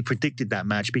randomly predicted that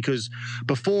match, because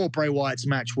before Bray Wyatt's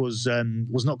match was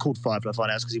not called Firefly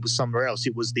Funhouse because it was somewhere else.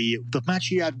 It was the match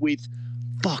he had with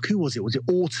who was it? Was it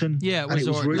Orton? Yeah, it was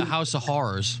the House of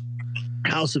Horrors.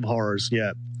 House of Horrors,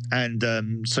 yeah. And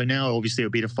so now obviously it'll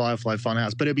be the Firefly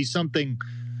Funhouse, but it'll be something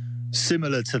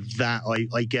similar to that,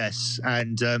 I guess.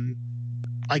 And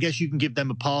I guess you can give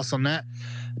them a pass on that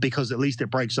because at least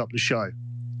it breaks up the show.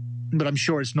 But I'm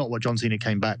sure it's not what John Cena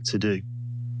came back to do.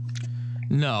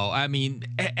 No, I mean,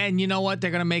 and you know what?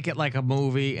 They're going to make it like a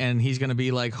movie, and he's going to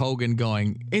be like Hogan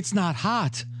going, it's not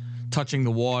hot, touching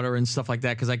the water and stuff like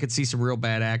that, because I could see some real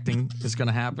bad acting is going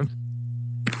to happen.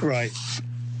 Right.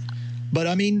 But,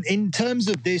 I mean, in terms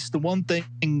of this, the one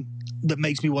thing that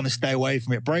makes me want to stay away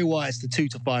from it, Bray Wyatt's the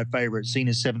 2-5 favorite,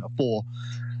 Cena's 7-4.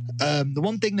 The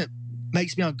one thing that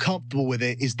makes me uncomfortable with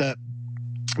it is that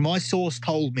my source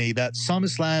told me that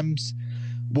SummerSlams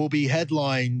will be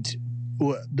headlined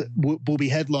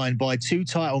by 2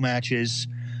 title matches,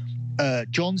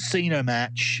 John Cena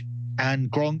match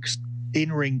and Gronk's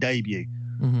in-ring debut.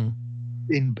 Mm-hmm.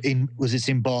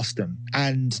 in Boston,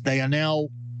 and they are now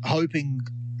hoping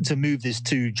to move this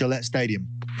to Gillette Stadium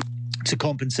to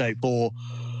compensate for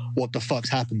what the fuck's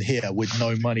happened here with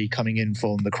no money coming in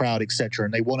from the crowd, etc.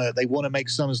 And they want to make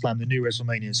SummerSlam the new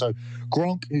WrestleMania. So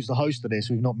Gronk, who's the host of this,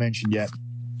 we've not mentioned yet,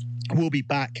 will be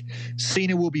back.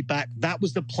 Cena will be back. That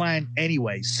was the plan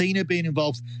anyway. Cena being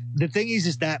involved. The thing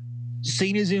is that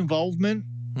Cena's involvement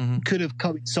could have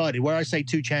coincided. Where I say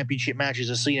 2 championship matches,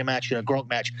 a Cena match and a Gronk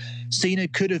match, Cena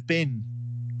could have been,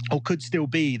 or could still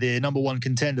be, the number 1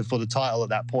 contender for the title at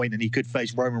that point, and he could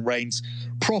face Roman Reigns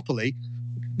properly.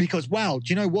 Because, wow,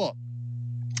 do you know what?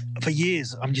 For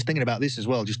years, I'm just thinking about this as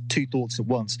well, just 2 thoughts at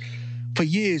once. For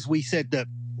years, we said that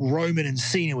Roman and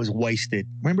Cena was wasted.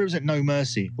 Remember, it was at No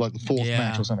Mercy, like the 4th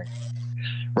match or something,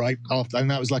 right?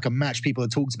 And that was like a match people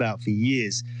had talked about for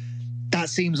years. That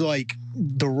seems like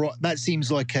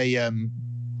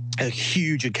a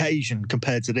huge occasion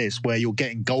compared to this, where you're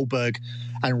getting Goldberg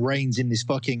and Reigns in this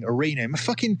fucking arena. And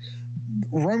fucking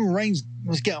Roman Reigns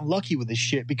was getting lucky with this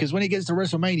shit, because when he gets to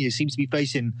WrestleMania, he seems to be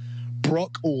facing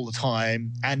Brock all the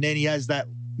time, and then he has that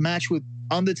match with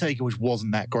Undertaker, which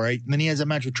wasn't that great, and then he has a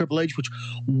match with Triple H, which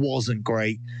wasn't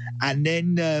great, and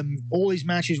then all these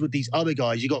matches with these other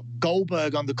guys. You got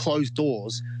Goldberg under closed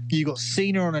doors, you got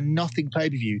Cena on a nothing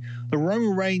pay-per-view. The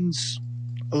Roman Reigns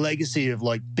legacy of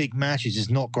like big matches is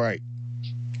not great.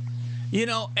 You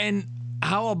know, and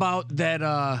how about that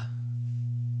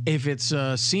if it's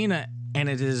Cena and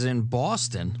it is in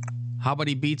Boston, how about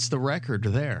he beats the record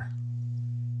there?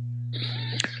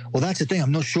 Well, that's the thing.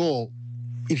 I'm not sure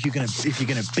if you're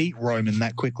gonna beat Roman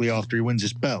that quickly after he wins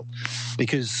his belt,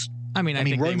 because I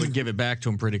think Roman, they would give it back to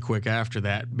him pretty quick after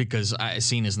that, because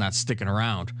Cena's not sticking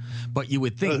around. But you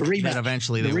would think that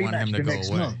eventually they want him to go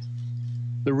away. Month.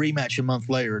 The rematch a month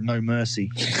later at No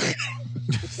Mercy.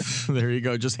 There you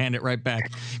go. Just hand it right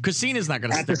back, because Cena's not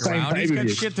going to stick around. He's got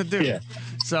shit to do. Yeah.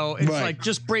 So it's like,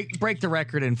 just break the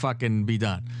record and fucking be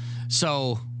done.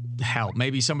 So hell,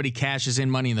 maybe somebody cashes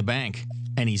in Money in the Bank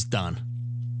and he's done.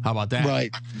 How about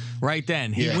that? Right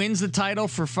then. He wins the title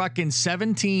for fucking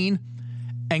 17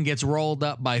 and gets rolled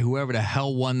up by whoever the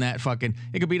hell won that fucking...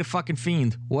 It could be the fucking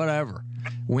Fiend. Whatever.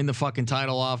 Win the fucking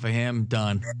title off of him.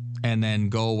 Done. And then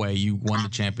go away. You won the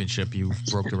championship. You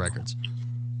broke the records.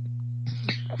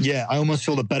 Yeah, I almost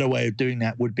feel the better way of doing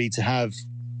that would be to have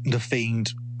the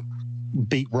Fiend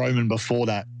beat Roman before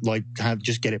that. Like,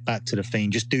 just get it back to the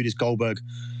Fiend. Just do this Goldberg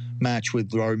match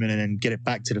with Roman and then get it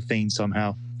back to the Fiend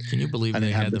somehow. Can you believe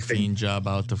they had the Fiend job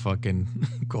out to fucking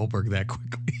Goldberg that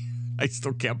quickly? I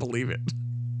still can't believe it.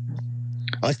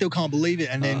 I still can't believe it.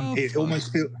 And then it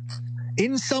almost feels,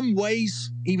 in some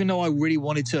ways, even though I really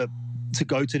wanted to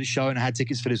go to the show and I had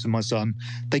tickets for this with my son,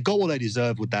 they got what they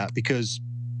deserved with that, because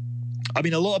I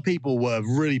mean, a lot of people were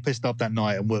really pissed off that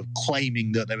night and were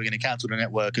claiming that they were going to cancel the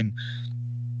network and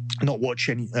not watch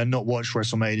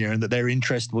WrestleMania, and that their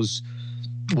interest was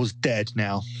dead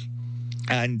now.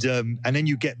 And then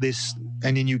you get this,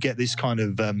 kind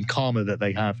of karma that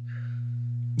they have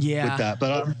with that.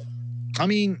 But I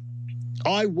mean,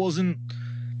 I wasn't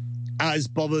as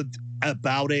bothered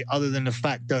about it, other than the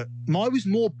fact that I was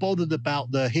more bothered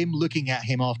about him looking at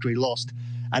him after he lost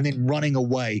and then running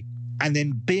away, and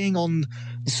then being on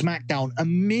SmackDown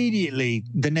immediately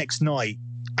the next night,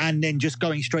 and then just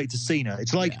going straight to Cena.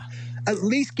 It's like, at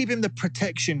least give him the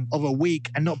protection of a week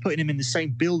and not putting him in the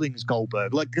same building as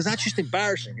Goldberg. Like, because that's just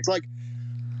embarrassing. It's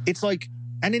like,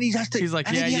 and then he has to. He's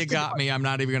like, yeah, you got me. I'm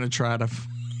not even going to try to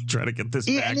get this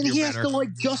back. And then he has to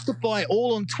like justify it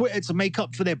all on Twitter to make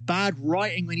up for their bad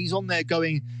writing when he's on there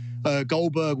going,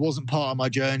 Goldberg wasn't part of my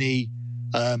journey.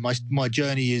 My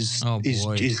journey is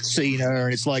Cena,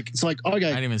 and it's like okay. I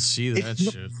didn't even see that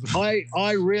shit.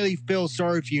 I really feel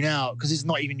sorry for you now, because it's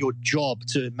not even your job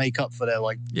to make up for their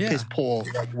piss poor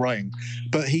writing,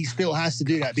 but he still has to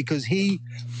do that because he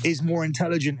is more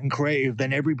intelligent and creative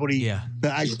than everybody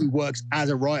that actually works as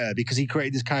a writer, because he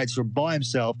created this character by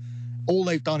himself. All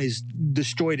they've done is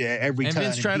destroyed it every time. And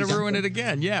Vince tried to ruin it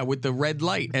again, with the red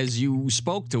light, as you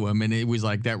spoke to him, and it was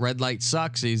like, that red light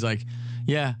sucks. He's like,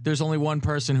 yeah, there's only one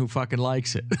person who fucking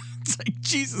likes it. It's like,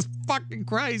 Jesus fucking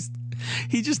Christ.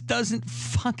 He just doesn't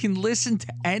fucking listen to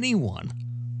anyone.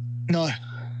 No.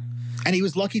 And he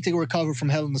was lucky to recover from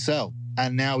Hell in a Cell.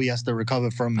 And now he has to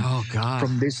recover from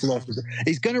this loss.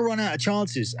 He's going to run out of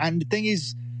chances. And the thing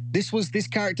is, this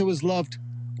character was loved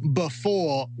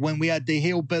before, when we had the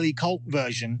Hillbilly Cult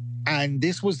version. And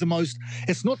this was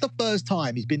it's not the first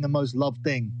time he's been the most loved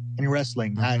thing in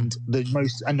wrestling, and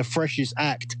the freshest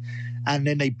act. And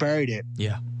then they buried it.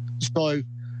 Yeah. So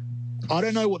I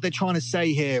don't know what they're trying to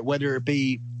say here, whether it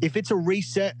be, if it's a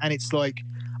reset and it's like,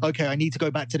 okay, I need to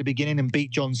go back to the beginning and beat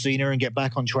John Cena and get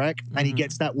back on track, and he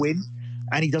gets that win,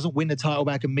 and he doesn't win the title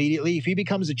back immediately. If he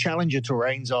becomes a challenger to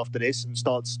Reigns after this and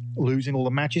starts losing all the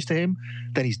matches to him,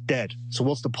 then he's dead. So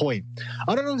what's the point?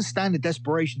 I don't understand the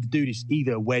desperation to do this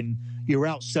either, when you're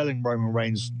outselling Roman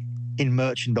Reigns in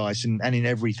merchandise and in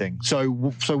everything. So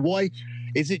why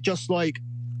is it just like,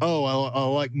 oh, I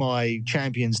like my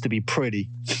champions to be pretty?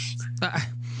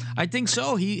 I think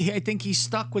so. I think he's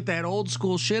stuck with that old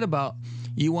school shit about,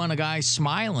 you want a guy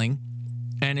smiling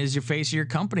and is your face of your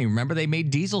company. Remember, they made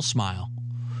Diesel smile.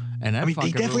 And that, he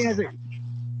definitely has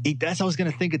it. That's what I was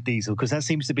going to think of Diesel, because that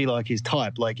seems to be like his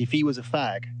type. Like, if he was a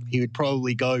fag, he would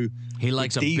probably go. He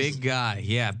likes a big guy.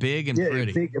 Yeah, big and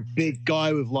pretty. A big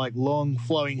guy with like long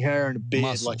flowing hair and a beard,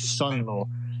 muscles, like his son-in-law.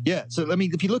 Yeah. So I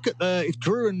mean, if you look at if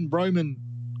Drew and Roman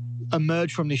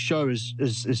emerge from this show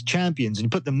as champions and you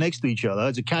put them next to each other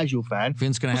as a casual fan,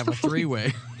 Vince gonna have a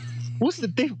three-way. What's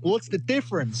the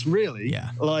difference, really?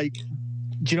 Yeah. Like,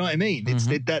 do you know what I mean?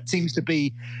 That seems to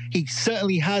be, he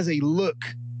certainly has a look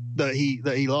that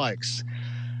he likes.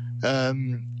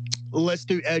 let's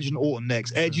do Edge and Orton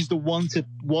next. Edge is the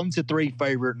 1-3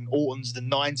 favorite, and Orton's the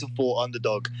 9-4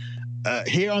 underdog.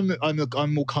 Here,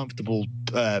 I'm more comfortable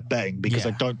betting because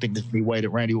I don't think there's any way that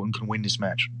Randy Orton can win this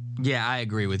match. Yeah, I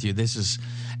agree with you. This is,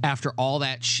 after all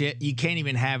that shit, you can't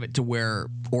even have it to where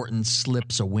Orton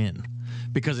slips a win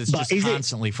because it's just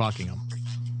constantly fucking him.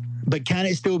 But can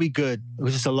it still be good? It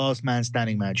was just a last man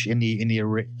standing match in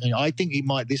the. I think it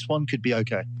might. This one could be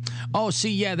okay. Oh,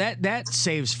 see, yeah, that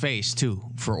saves face too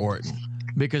for Orton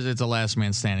because it's a last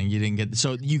man standing. You didn't get,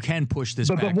 so you can push this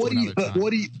back to another time.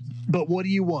 But what do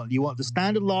you want? Do you want the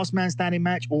standard last man standing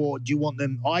match, or do you want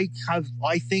them? I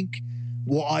think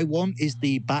what I want is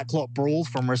the backlot brawl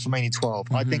from WrestleMania 12.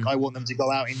 I think I want them to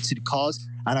go out into the cars,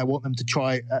 and I want them to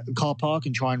try car park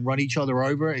and try and run each other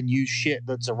over and use shit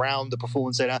that's around the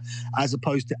performance center, as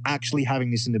opposed to actually having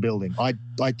this in the building. I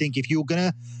think if you're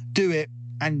gonna do it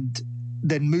and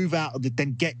then move out of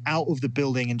then get out of the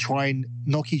building and try and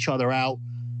knock each other out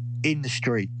in the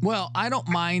street. Well, I don't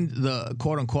mind the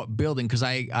quote unquote building because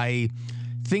I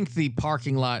think the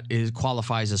parking lot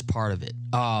qualifies as part of it.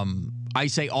 I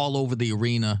say all over the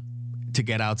arena to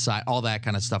get outside, all that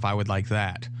kind of stuff. I would like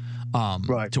that.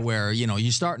 Right. To where,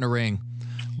 you start in the ring,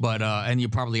 but and you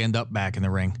probably end up back in the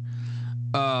ring.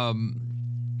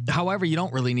 However, you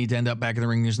don't really need to end up back in the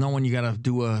ring. There's no one you got to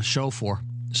do a show for.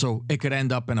 So it could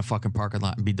end up in a fucking parking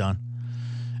lot and be done.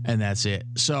 And that's it.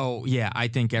 So, yeah, I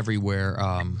think everywhere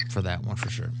for that one for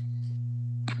sure.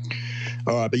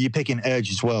 All right, but you're picking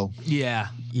Edge as well. Yeah.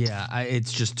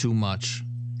 It's just too much.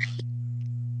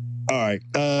 All right.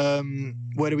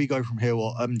 Where do we go from here?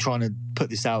 Well, I'm trying to put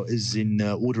this out as in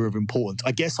order of importance.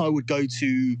 I guess I would go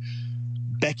to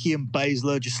Becky and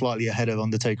Baszler, just slightly ahead of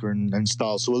Undertaker and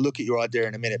Styles. So we'll look at your idea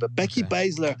in a minute. But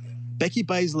Baszler's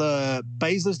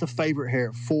the favorite here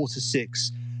at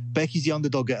 4-6. Becky's the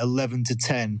underdog at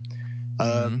 11-10.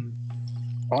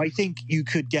 I think you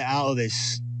could get out of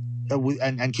this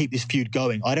and keep this feud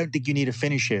going. I don't think you need a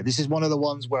finish here. This is one of the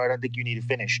ones where I don't think you need a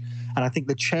finish. And I think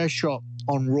the chair shot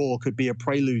on Raw could be a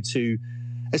prelude to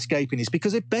escaping this,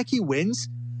 because if Becky wins,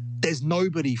 there's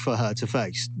nobody for her to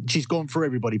face. She's gone for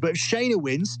everybody. But if Shayna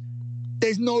wins,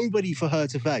 there's nobody for her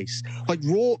to face. Like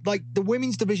Raw, like the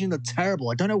women's division are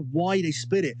terrible. I don't know why they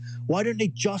split it. Why don't they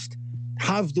just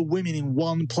have the women in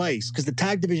one place? Because the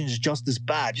tag division is just as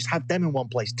bad. Just have them in one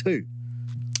place too.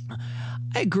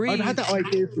 I agree. I've had that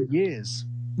idea for years.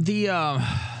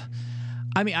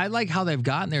 I mean, I like how they've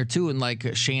gotten there too, and like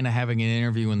Shayna having an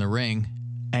interview in the ring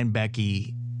and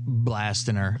Becky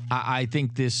blasting her. I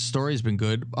think this story's been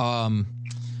good. And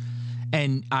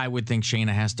I would think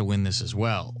Shayna has to win this as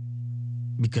well,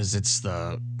 because it's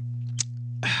the,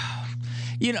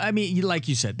 I mean, like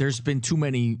you said, there's been too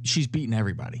many. She's beaten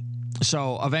everybody.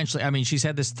 So eventually, I mean, she's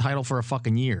had this title for a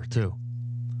fucking year too.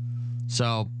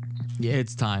 So yeah,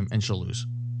 it's time, and she'll lose.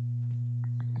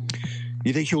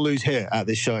 You think she'll lose here at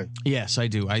this show? Yes, I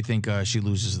do. I think she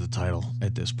loses the title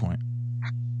at this point.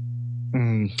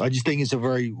 I just think it's a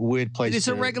very weird place. It's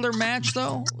a regular match,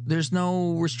 though. There's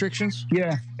no restrictions.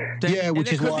 Yeah,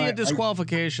 which is why it could be a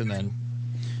disqualification then.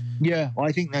 Yeah,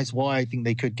 I think that's why I think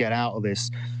they could get out of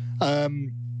this.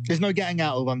 There's no getting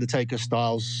out of Undertaker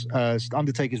Styles.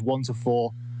 Undertaker's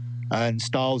 1-4, and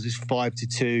Styles is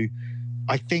 5-2.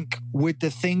 I think with the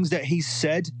things that he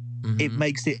said, it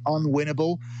makes it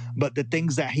unwinnable. But the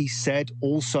things that he said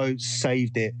also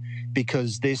saved it,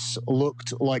 because this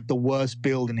looked like the worst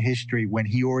build in history when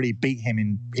he already beat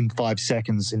him in 5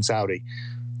 seconds in Saudi.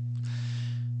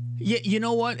 Yeah, you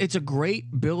know what? It's a great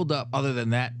build-up other than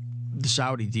that, the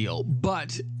Saudi deal.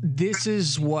 But this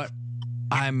is what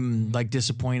I'm like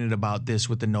disappointed about this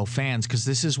with the no fans, because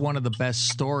this is one of the best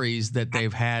stories that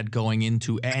they've had going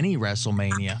into any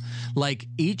WrestleMania. Like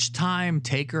each time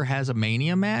Taker has a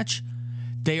Mania match,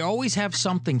 they always have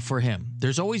something for him.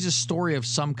 There's always a story of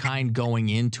some kind going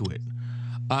into it.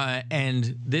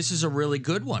 And this is a really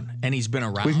good one. And he's been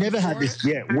around. We've never had this.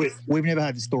 Yeah, we've never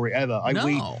had this story ever.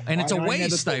 And it's a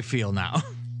waste, I feel now.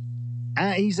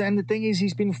 And the thing is,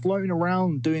 he's been floating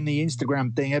around doing the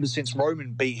Instagram thing ever since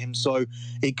Roman beat him. So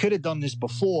he could have done this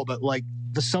before, but like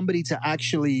for somebody to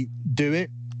actually do it,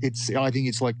 I think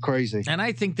it's like crazy. And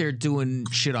I think they're doing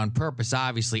shit on purpose,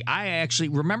 obviously. I actually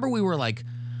remember we were like,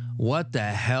 what the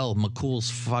hell?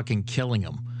 McCool's fucking killing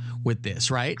him with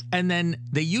this, right? And then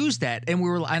they used that,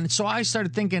 and so I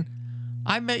started thinking,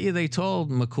 I bet you they told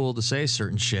McCool to say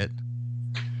certain shit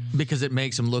because it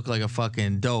makes him look like a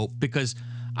fucking dope. Because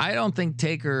I don't think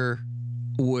Taker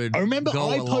would. I remember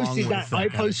I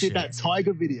posted that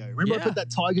Tiger video. Remember I put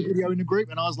that Tiger video in the group,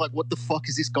 and I was like, "What the fuck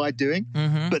is this guy doing?"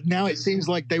 But now it seems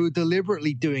like they were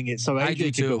deliberately doing it. So I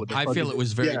do too. I feel it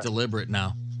was very deliberate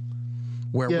now.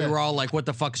 where we were all like, what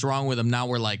the fuck's wrong with him? Now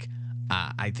we're like,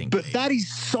 I think. But that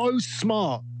is so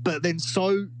smart, but then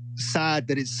so sad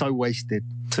that it's so wasted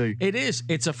too. It is.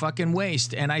 It's a fucking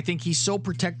waste. And I think he's so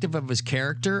protective of his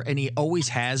character, and he always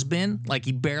has been. Like,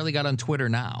 he barely got on Twitter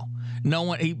now.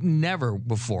 He never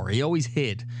before. He always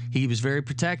hid. He was very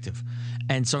protective.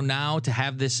 And so now to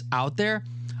have this out there,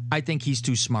 I think he's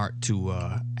too smart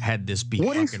to had this be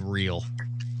real.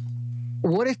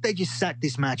 What if they just sack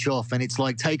this match off and it's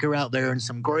like Taker out there in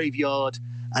some graveyard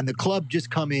and the club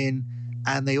just come in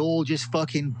and they all just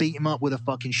fucking beat him up with a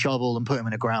fucking shovel and put him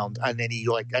in the ground, and then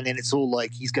it's all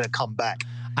like he's gonna come back.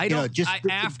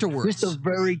 Afterwards.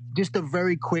 Just a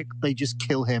very quick. They just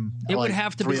kill him. It would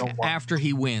have to be after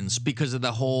he wins because of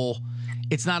the whole.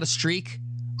 It's not a streak,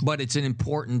 but it's an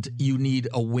important. You need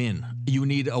a win. You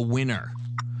need a winner.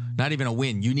 Not even a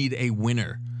win. You need a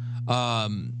winner.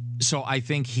 So I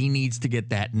think he needs to get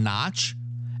that notch,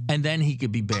 and then he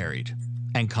could be buried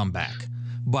and come back.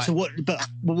 But so what? But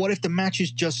what if the match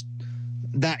is just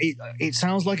that? It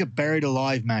sounds like a buried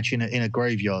alive match in a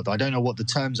graveyard. I don't know what the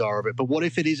terms are of it, but what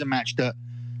if it is a match that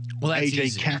that's AJ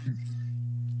easy. can?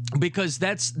 Because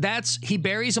that's he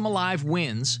buries him alive,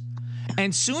 wins,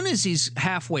 and soon as he's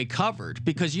halfway covered,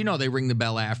 because they ring the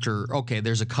bell after. Okay,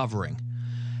 there's a covering.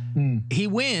 He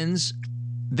wins.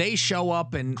 They show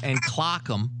up and clock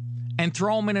him and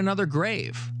throw him in another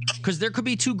grave. Because there could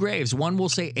be two graves. One will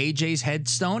say AJ's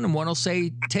headstone and one will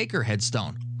say Taker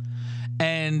headstone.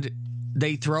 And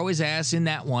they throw his ass in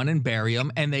that one and bury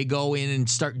him, and they go in and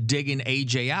start digging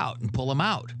AJ out and pull him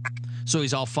out. So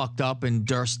he's all fucked up and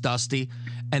dusty,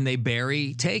 and they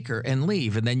bury Taker and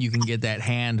leave. And then you can get that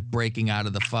hand breaking out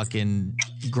of the fucking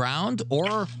ground,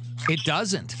 or it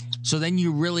doesn't. So then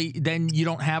you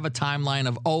don't have a timeline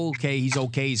of,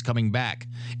 he's coming back.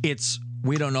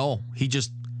 We don't know.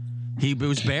 He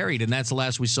was buried, and that's the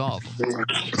last we saw of him.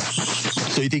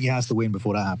 So you think he has to win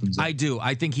before that happens? I do.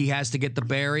 I think he has to get the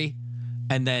bury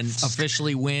and then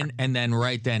officially win, and then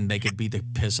right then they could beat the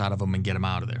piss out of him and get him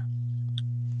out of there.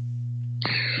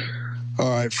 All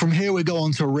right. From here, we go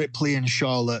on to Ripley and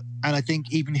Charlotte. And I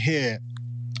think even here,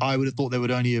 I would have thought there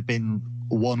would only have been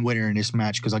one winner in this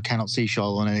match because I cannot see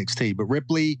Charlotte on NXT. But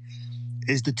Ripley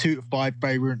is the 2-5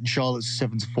 favorite, and Charlotte's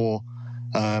 7-4.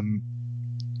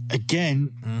 Again,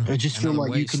 I just feel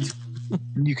like waste.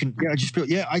 you can. Yeah, I just feel.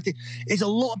 Yeah, I think it's a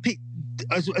lot of people.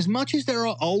 As much as there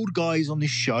are old guys on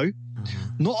this show,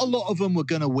 not a lot of them were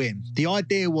going to win. The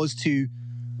idea was to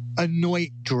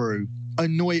anoint Drew,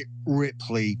 anoint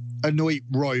Ripley, anoint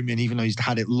Roman, even though he's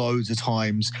had it loads of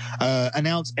times.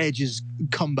 Announce Edge's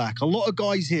comeback. A lot of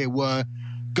guys here were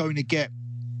going to get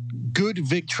good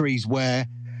victories. Where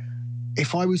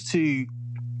if I was to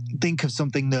think of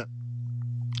something that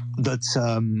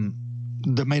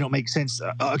may not make sense.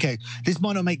 Okay, this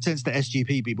might not make sense to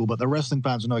SGP people, but the wrestling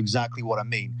fans will know exactly what I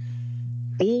mean.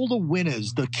 All the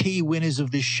winners, the key winners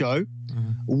of this show,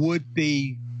 would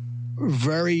be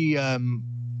very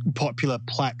popular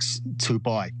plaques to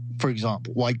buy. For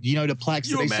example, like the plaques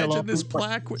that they sell. You imagine this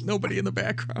plaque with nobody in the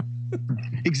background.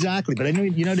 Exactly, but they're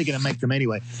going to make them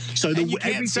anyway. So you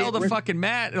can't sell the fucking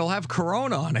mat; it'll have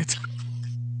Corona on it.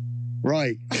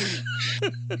 Right,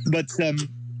 but.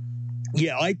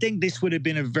 Yeah, I think this would have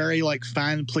been a very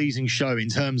fan-pleasing show in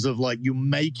terms of you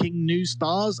making new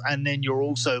stars, and then you're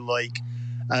also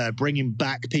bringing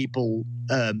back people.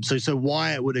 So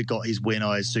Wyatt would have got his win,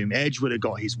 I assume. Edge would have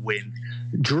got his win.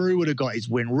 Drew would have got his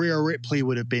win. Rhea Ripley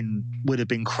would have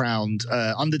been crowned.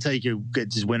 Undertaker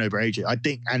gets his win over AJ, I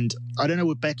think. And I don't know,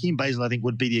 with Becky and Baszler, I think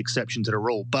would be the exception to the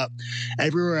rule. But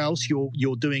everywhere else,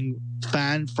 you're doing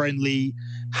fan-friendly,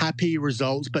 happy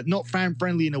results, but not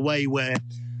fan-friendly in a way where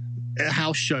a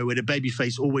house show where the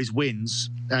babyface always wins,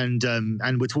 and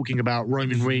we're talking about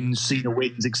Roman Reigns, Cena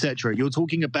wins, etc. You're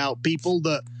talking about people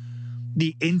that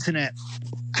the internet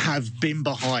have been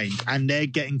behind, and they're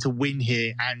getting to win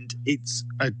here, and it's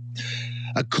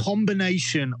a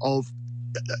combination of.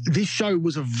 This show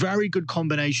was a very good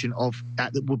combination of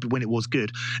when it was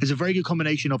good. It's a very good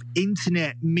combination of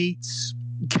internet meets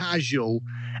casual,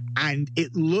 and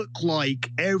it looked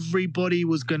like everybody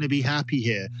was going to be happy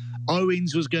here.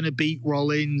 Owens was going to beat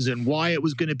Rollins, and Wyatt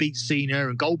was going to beat Cena,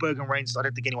 and Goldberg and Reigns, I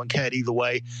don't think anyone cared either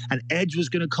way. And Edge was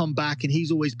going to come back, and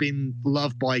he's always been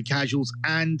loved by casuals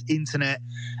and internet.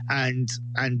 And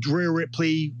Rhea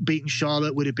Ripley beating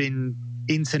Charlotte would have been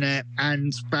internet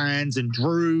and fans, and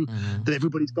Drew that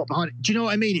everybody's got behind it. Do you know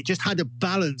what I mean? It just had a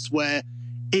balance where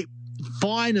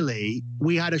finally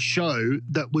we had a show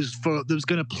that was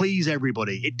going to please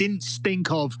everybody. It didn't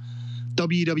stink of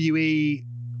WWE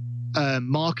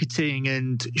marketing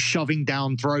and shoving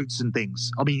down throats and things.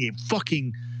 I mean, it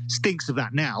fucking stinks of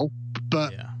that now,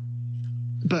 but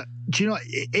but do you know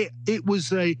it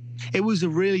was a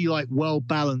really like well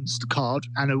balanced card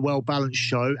and a well balanced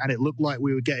show, and it looked like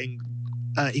we were getting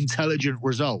intelligent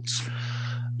results.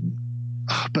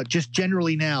 But just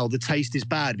generally now, the taste is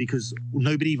bad because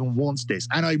nobody even wants this,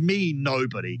 and I mean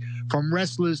nobody, from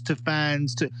wrestlers to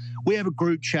fans to. We have a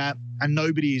group chat, and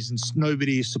nobody is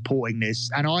supporting this.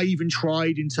 And I even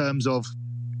tried in terms of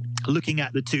looking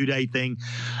at the 2-day thing,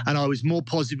 and I was more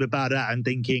positive about that and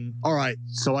thinking, all right,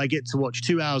 so I get to watch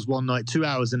 2 hours one night, 2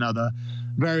 hours another,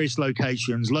 various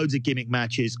locations, loads of gimmick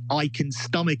matches. I can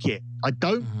stomach it. I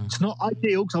don't. It's not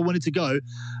ideal because I wanted to go,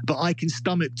 but I can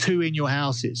stomach 2 in your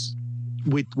houses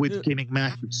with gimmick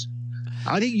matches.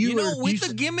 I think with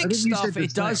the gimmick stuff,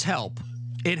 it does help.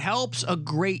 It helps a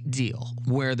great deal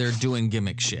where they're doing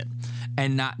gimmick shit,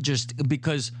 and not just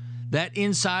because that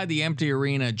inside the empty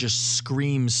arena just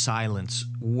screams silence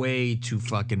way too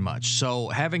fucking much. So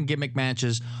having gimmick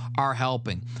matches are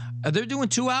helping. They're doing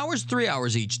 2 hours, 3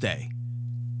 hours each day.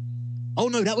 Oh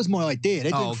no, that was my idea.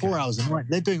 They're doing 4 hours a night.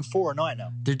 They're doing 4 a night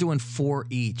now. They're doing 4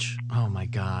 each. Oh my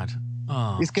God.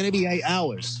 Oh. It's going to be 8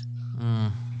 hours.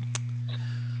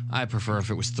 I prefer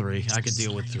if it was 3. I could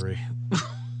deal with 3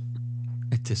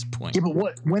 at this point. Yeah, but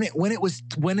when it was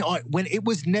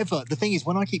never, the thing is,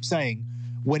 when I keep saying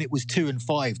when it was 2 and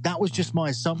 5, that was just my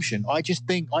assumption. I just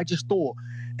thought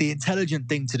the intelligent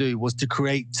thing to do was to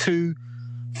create 2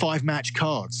 5-match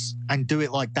cards and do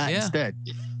it like that instead.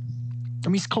 I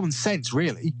mean, it's common sense,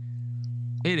 really.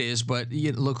 It is, but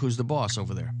look who's the boss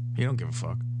over there. You don't give a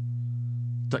fuck.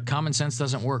 The common sense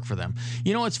doesn't work for them.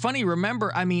 You know, it's funny.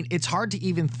 Remember, I mean, it's hard to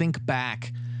even think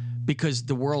back because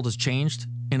the world has changed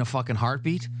in a fucking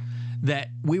heartbeat, that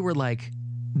we were like,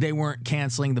 they weren't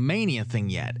canceling the Mania thing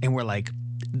yet. And we're like,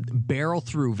 barrel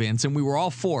through, Vince. And we were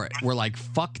all for it. We're like,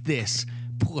 fuck this.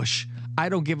 Push. I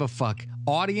don't give a fuck.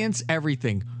 Audience,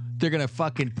 everything. They're going to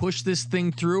fucking push this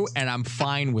thing through, and I'm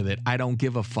fine with it. I don't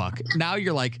give a fuck. Now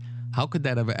you're like, how could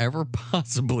that have ever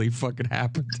possibly fucking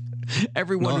happened?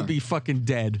 Everyone would be fucking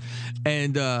dead.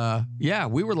 And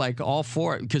we were like all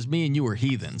for it because me and you were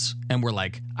heathens. And we're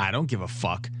like, I don't give a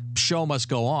fuck. Show must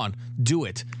go on. Do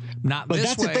it. Not but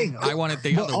this way. The thing. I want it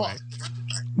the other way.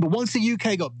 But once the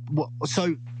UK got...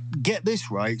 So get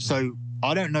this right. So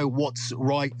I don't know what's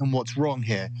right and what's wrong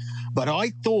here. But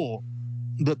I thought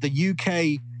that the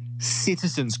UK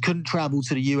citizens couldn't travel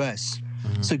to the US.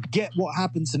 So get what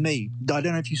happened to me. I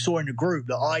don't know if you saw in the group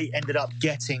that I ended up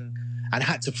getting and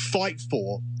had to fight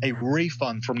for a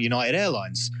refund from United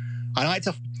Airlines. And I had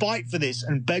to fight for this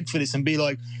and beg for this and be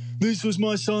like, this was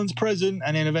my son's present.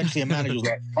 And then eventually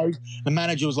the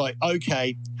manager was like,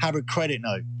 okay, have a credit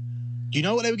note. Do you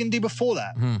know what they were going to do before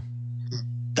that?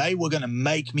 They were going to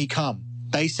make me come.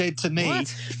 They said to me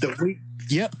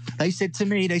they said to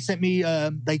me, they sent me,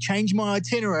 they changed my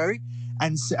itinerary.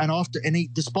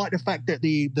 Despite the fact that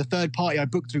the third party I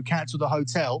booked through canceled the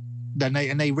hotel, then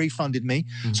they refunded me.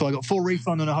 So I got full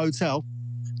refund on the hotel.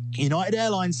 United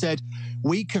Airlines said,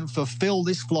 we can fulfill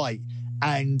this flight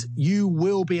and you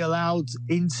will be allowed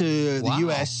into the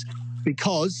US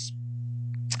because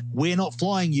we're not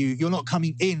flying you. You're not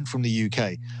coming in from the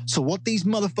UK. So what these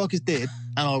motherfuckers did,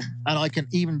 and I can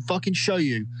even fucking show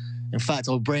you. In fact,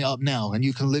 I'll bring it up now and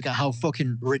you can look at how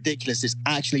fucking ridiculous this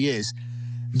actually is.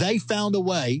 They found a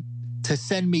way to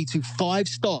send me to 5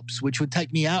 stops, which would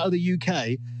take me out of the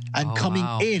UK and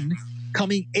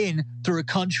coming in through a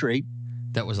country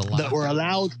that was allowed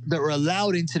that were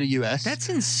allowed into the US. That's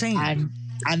insane.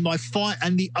 And my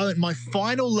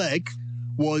final leg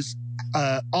was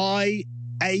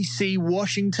IAC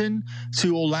Washington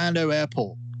to Orlando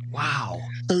Airport. Wow.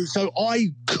 So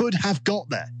I could have got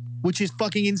there, which is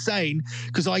fucking insane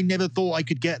because I never thought I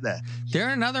could get there.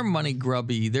 They're another money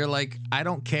grubby. They're like, I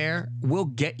don't care. We'll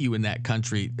get you in that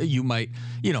country. You might,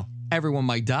 everyone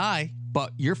might die,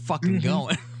 but you're fucking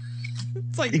going.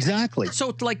 It's like exactly.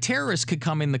 So like terrorists could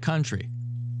come in the country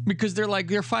because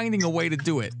they're finding a way to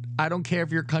do it. I don't care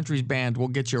if your country's banned. We'll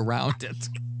get you around it.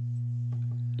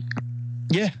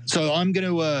 Yeah. So I'm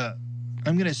gonna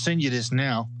send you this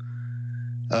now.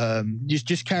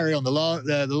 Just carry on. The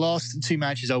last 2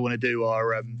 matches I want to do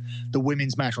are the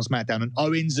women's match on SmackDown and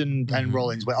Owens and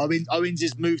Rollins. Where Owens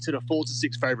is moved to the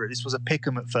 4-6 favorite. This was a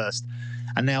pick'em at first,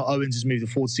 and now Owens has moved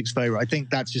to 4-6 favorite. I think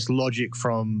that's just logic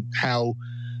from how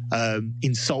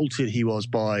insulted he was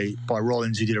by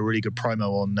Rollins, who did a really good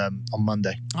promo on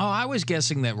Monday. Oh, I was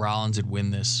guessing that Rollins would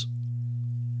win this.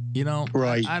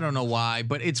 Right? I don't know why,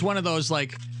 but it's one of those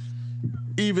like,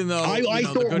 even though I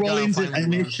thought Rollins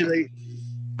initially.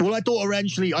 Well, I thought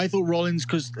Rollins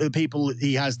because the people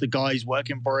he has, the guys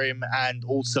working for him, and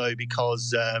also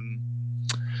because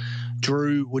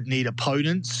Drew would need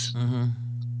opponents.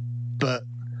 But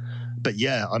But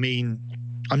yeah, I mean,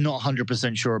 I'm not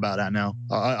 100% sure about that now.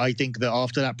 I think that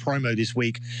after that promo this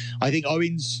week, I think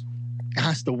Owens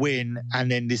has to win,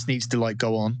 and then this needs to like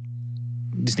go on.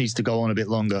 This needs to go on a bit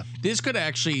longer. This could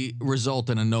actually result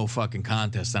in a no fucking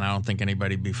contest, and I don't think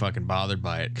anybody'd be fucking bothered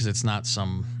by it because it's not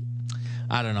some.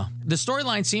 I don't know. The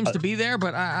storyline seems to be there,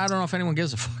 but I don't know if anyone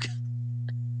gives a fuck.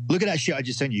 Look at that shit I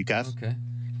just sent you, Kath. Okay.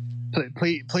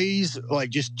 Please, like,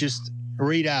 just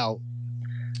read out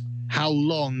how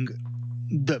long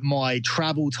that my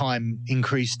travel time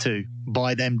increased to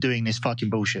by them doing this fucking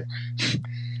bullshit.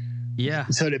 Yeah.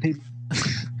 So that people.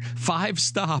 5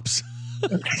 stops.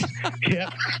 Yeah.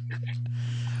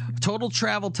 Total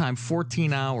travel time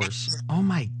 14 hours. Oh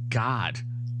my God.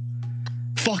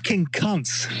 Fucking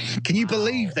cunts. Can you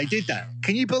believe they did that?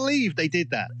 Can you believe they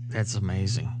did that? That's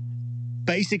amazing.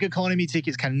 Basic economy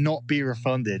tickets cannot be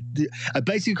refunded. A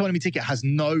basic economy ticket has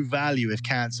no value if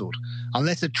cancelled,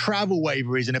 unless a travel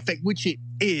waiver is in effect, which it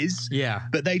is. Yeah.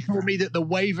 But they told me that the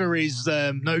waiver is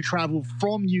no travel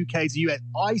from UK to US.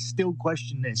 I still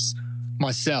question this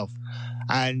myself.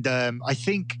 And I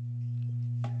think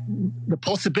the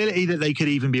possibility that they could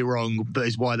even be wrong, that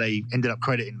is why they ended up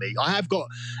crediting me. I have got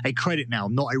a credit now,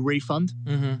 not a refund.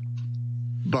 Mm-hmm.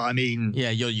 But I mean...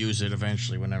 Yeah, you'll use it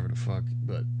eventually whenever the fuck,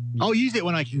 but... I'll use it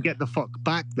when I can get the fuck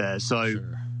back there, so...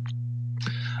 Sure.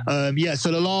 Yeah,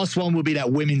 so the last one will be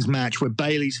that women's match where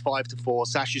Bayley's 5-4,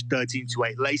 Sasha's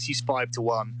 13-8, Lacey's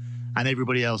 5-1, and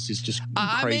everybody else is just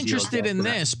I'm crazy. interested in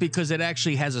this because it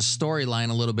actually has a storyline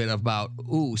a little bit about,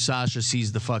 ooh, Sasha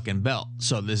sees the fucking belt.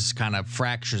 So this kind of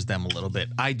fractures them a little bit.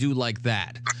 I do like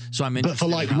that. So I'm interested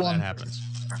in how that happens.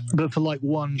 But for like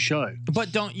one show.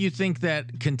 But don't you think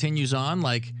that continues on?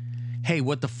 Like, hey,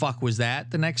 what the fuck was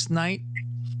that the next night?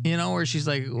 You know, where she's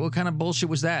like, what kind of bullshit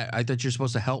was that? I thought you're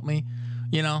supposed to help me.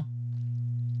 You know?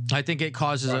 I think it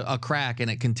causes a crack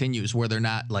and it continues where they're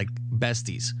not like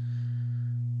besties.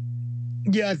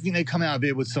 Yeah, I think they come out of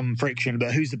it with some friction,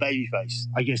 but who's the babyface?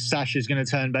 I guess Sasha's going to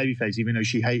turn babyface, even though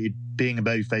she hated being a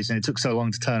babyface, and it took so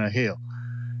long to turn her heel.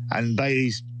 And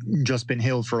Bayley's just been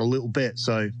healed for a little bit,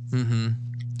 so. Mm-hmm.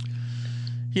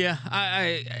 Yeah,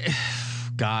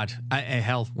 God,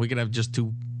 hell, we could have just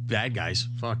 2 bad guys.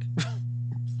 Fuck.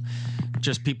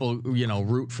 Just people, you know,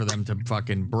 root for them to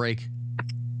fucking break.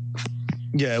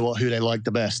 Yeah, well, who they like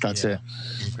the best, that's it.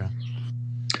 Okay.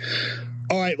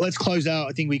 All right, let's close out.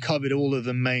 I think we covered all of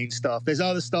the main stuff. There's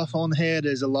other stuff on here.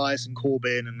 There's Elias and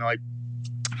Corbin, and I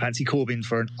fancy Corbin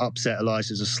for an upset.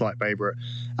 Elias is a slight favorite.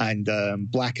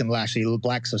 And Black and Lashley.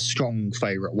 Black's a strong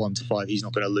favorite, 1-5. He's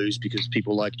not going to lose because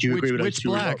people like, do you agree with those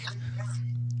two? Which Black?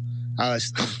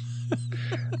 Alice.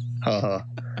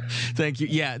 Thank you.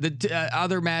 Yeah, the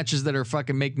other matches that are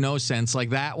fucking make no sense,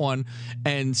 like that one.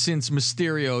 And since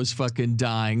Mysterio's fucking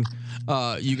dying,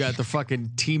 you got the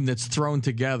fucking team that's thrown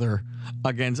together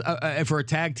against for a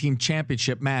tag team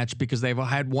championship match because they've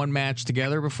had one match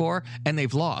together before and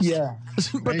they've lost. Yeah,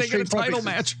 but they get a title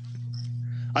match.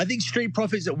 I think Street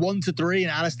Profits at 1-3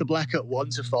 and Aleister Black at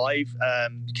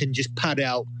 1-5 can just pad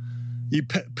out. You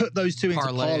put those two into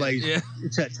parlays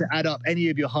to add up any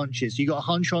of your hunches. You got a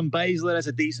hunch on Baszler, that's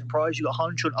a decent price. You got a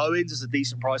hunch on Owens, that's a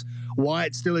decent price.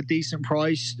 Wyatt's still a decent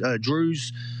price.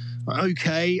 Drew's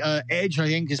okay. Edge, I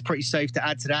think, is pretty safe to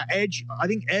add to that.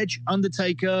 Edge,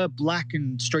 Undertaker, Black,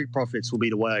 and Street Profits will be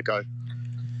the way I go.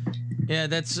 Yeah,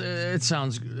 that's it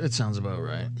sounds about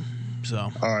right.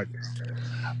 So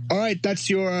All right, that's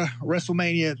your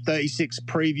WrestleMania 36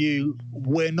 preview.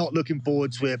 We're not looking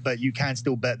forward to it, but you can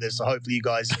still bet this. So hopefully you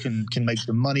guys can make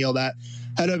some money on that.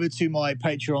 Head over to my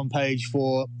Patreon page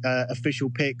for official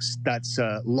picks. That's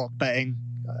lockbetting,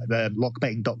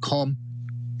 lockbetting.com.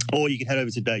 Or you can head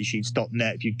over to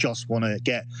dirtysheets.net if you just want to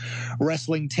get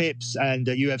wrestling tips and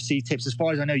UFC tips. As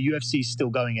far as I know, UFC is still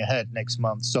going ahead next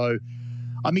month. So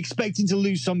I'm expecting to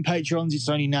lose some Patreons. It's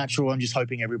only natural. I'm just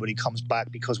hoping everybody comes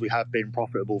back because we have been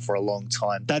profitable for a long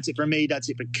time. That's it for me. That's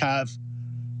it for Cav.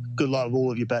 Good luck with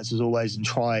all of your bets as always, and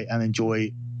try and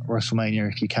enjoy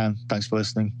WrestleMania if you can. Thanks for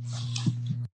listening.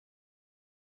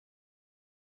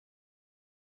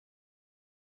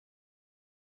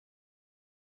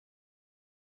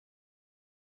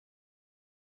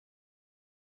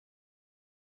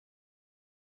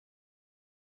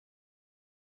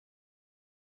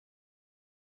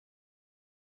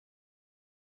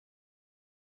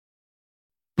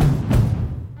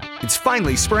 It's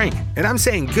finally spring, and I'm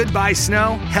saying goodbye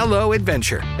snow, hello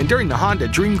adventure. And during the Honda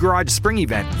Dream Garage Spring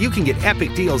Event, you can get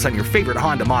epic deals on your favorite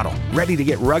Honda model. Ready to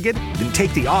get rugged? Then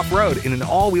take the off-road in an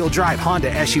all-wheel drive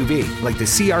Honda SUV, like the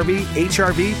CR-V,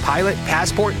 HR-V, Pilot,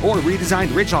 Passport, or redesigned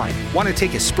Ridgeline. Want to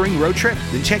take a spring road trip?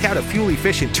 Then check out a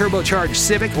fuel-efficient turbocharged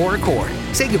Civic or Accord.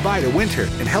 Say goodbye to winter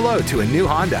and hello to a new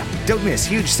Honda. Don't miss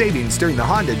huge savings during the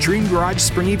Honda Dream Garage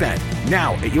Spring Event,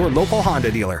 now at your local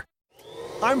Honda dealer.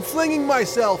 I'm flinging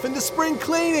myself into spring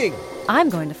cleaning. I'm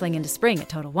going to fling into spring at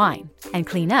Total Wine and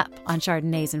clean up on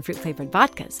Chardonnays and fruit-flavored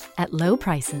vodkas at low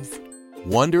prices.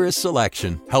 Wondrous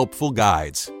selection, helpful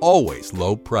guides, always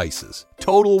low prices.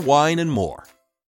 Total Wine and More.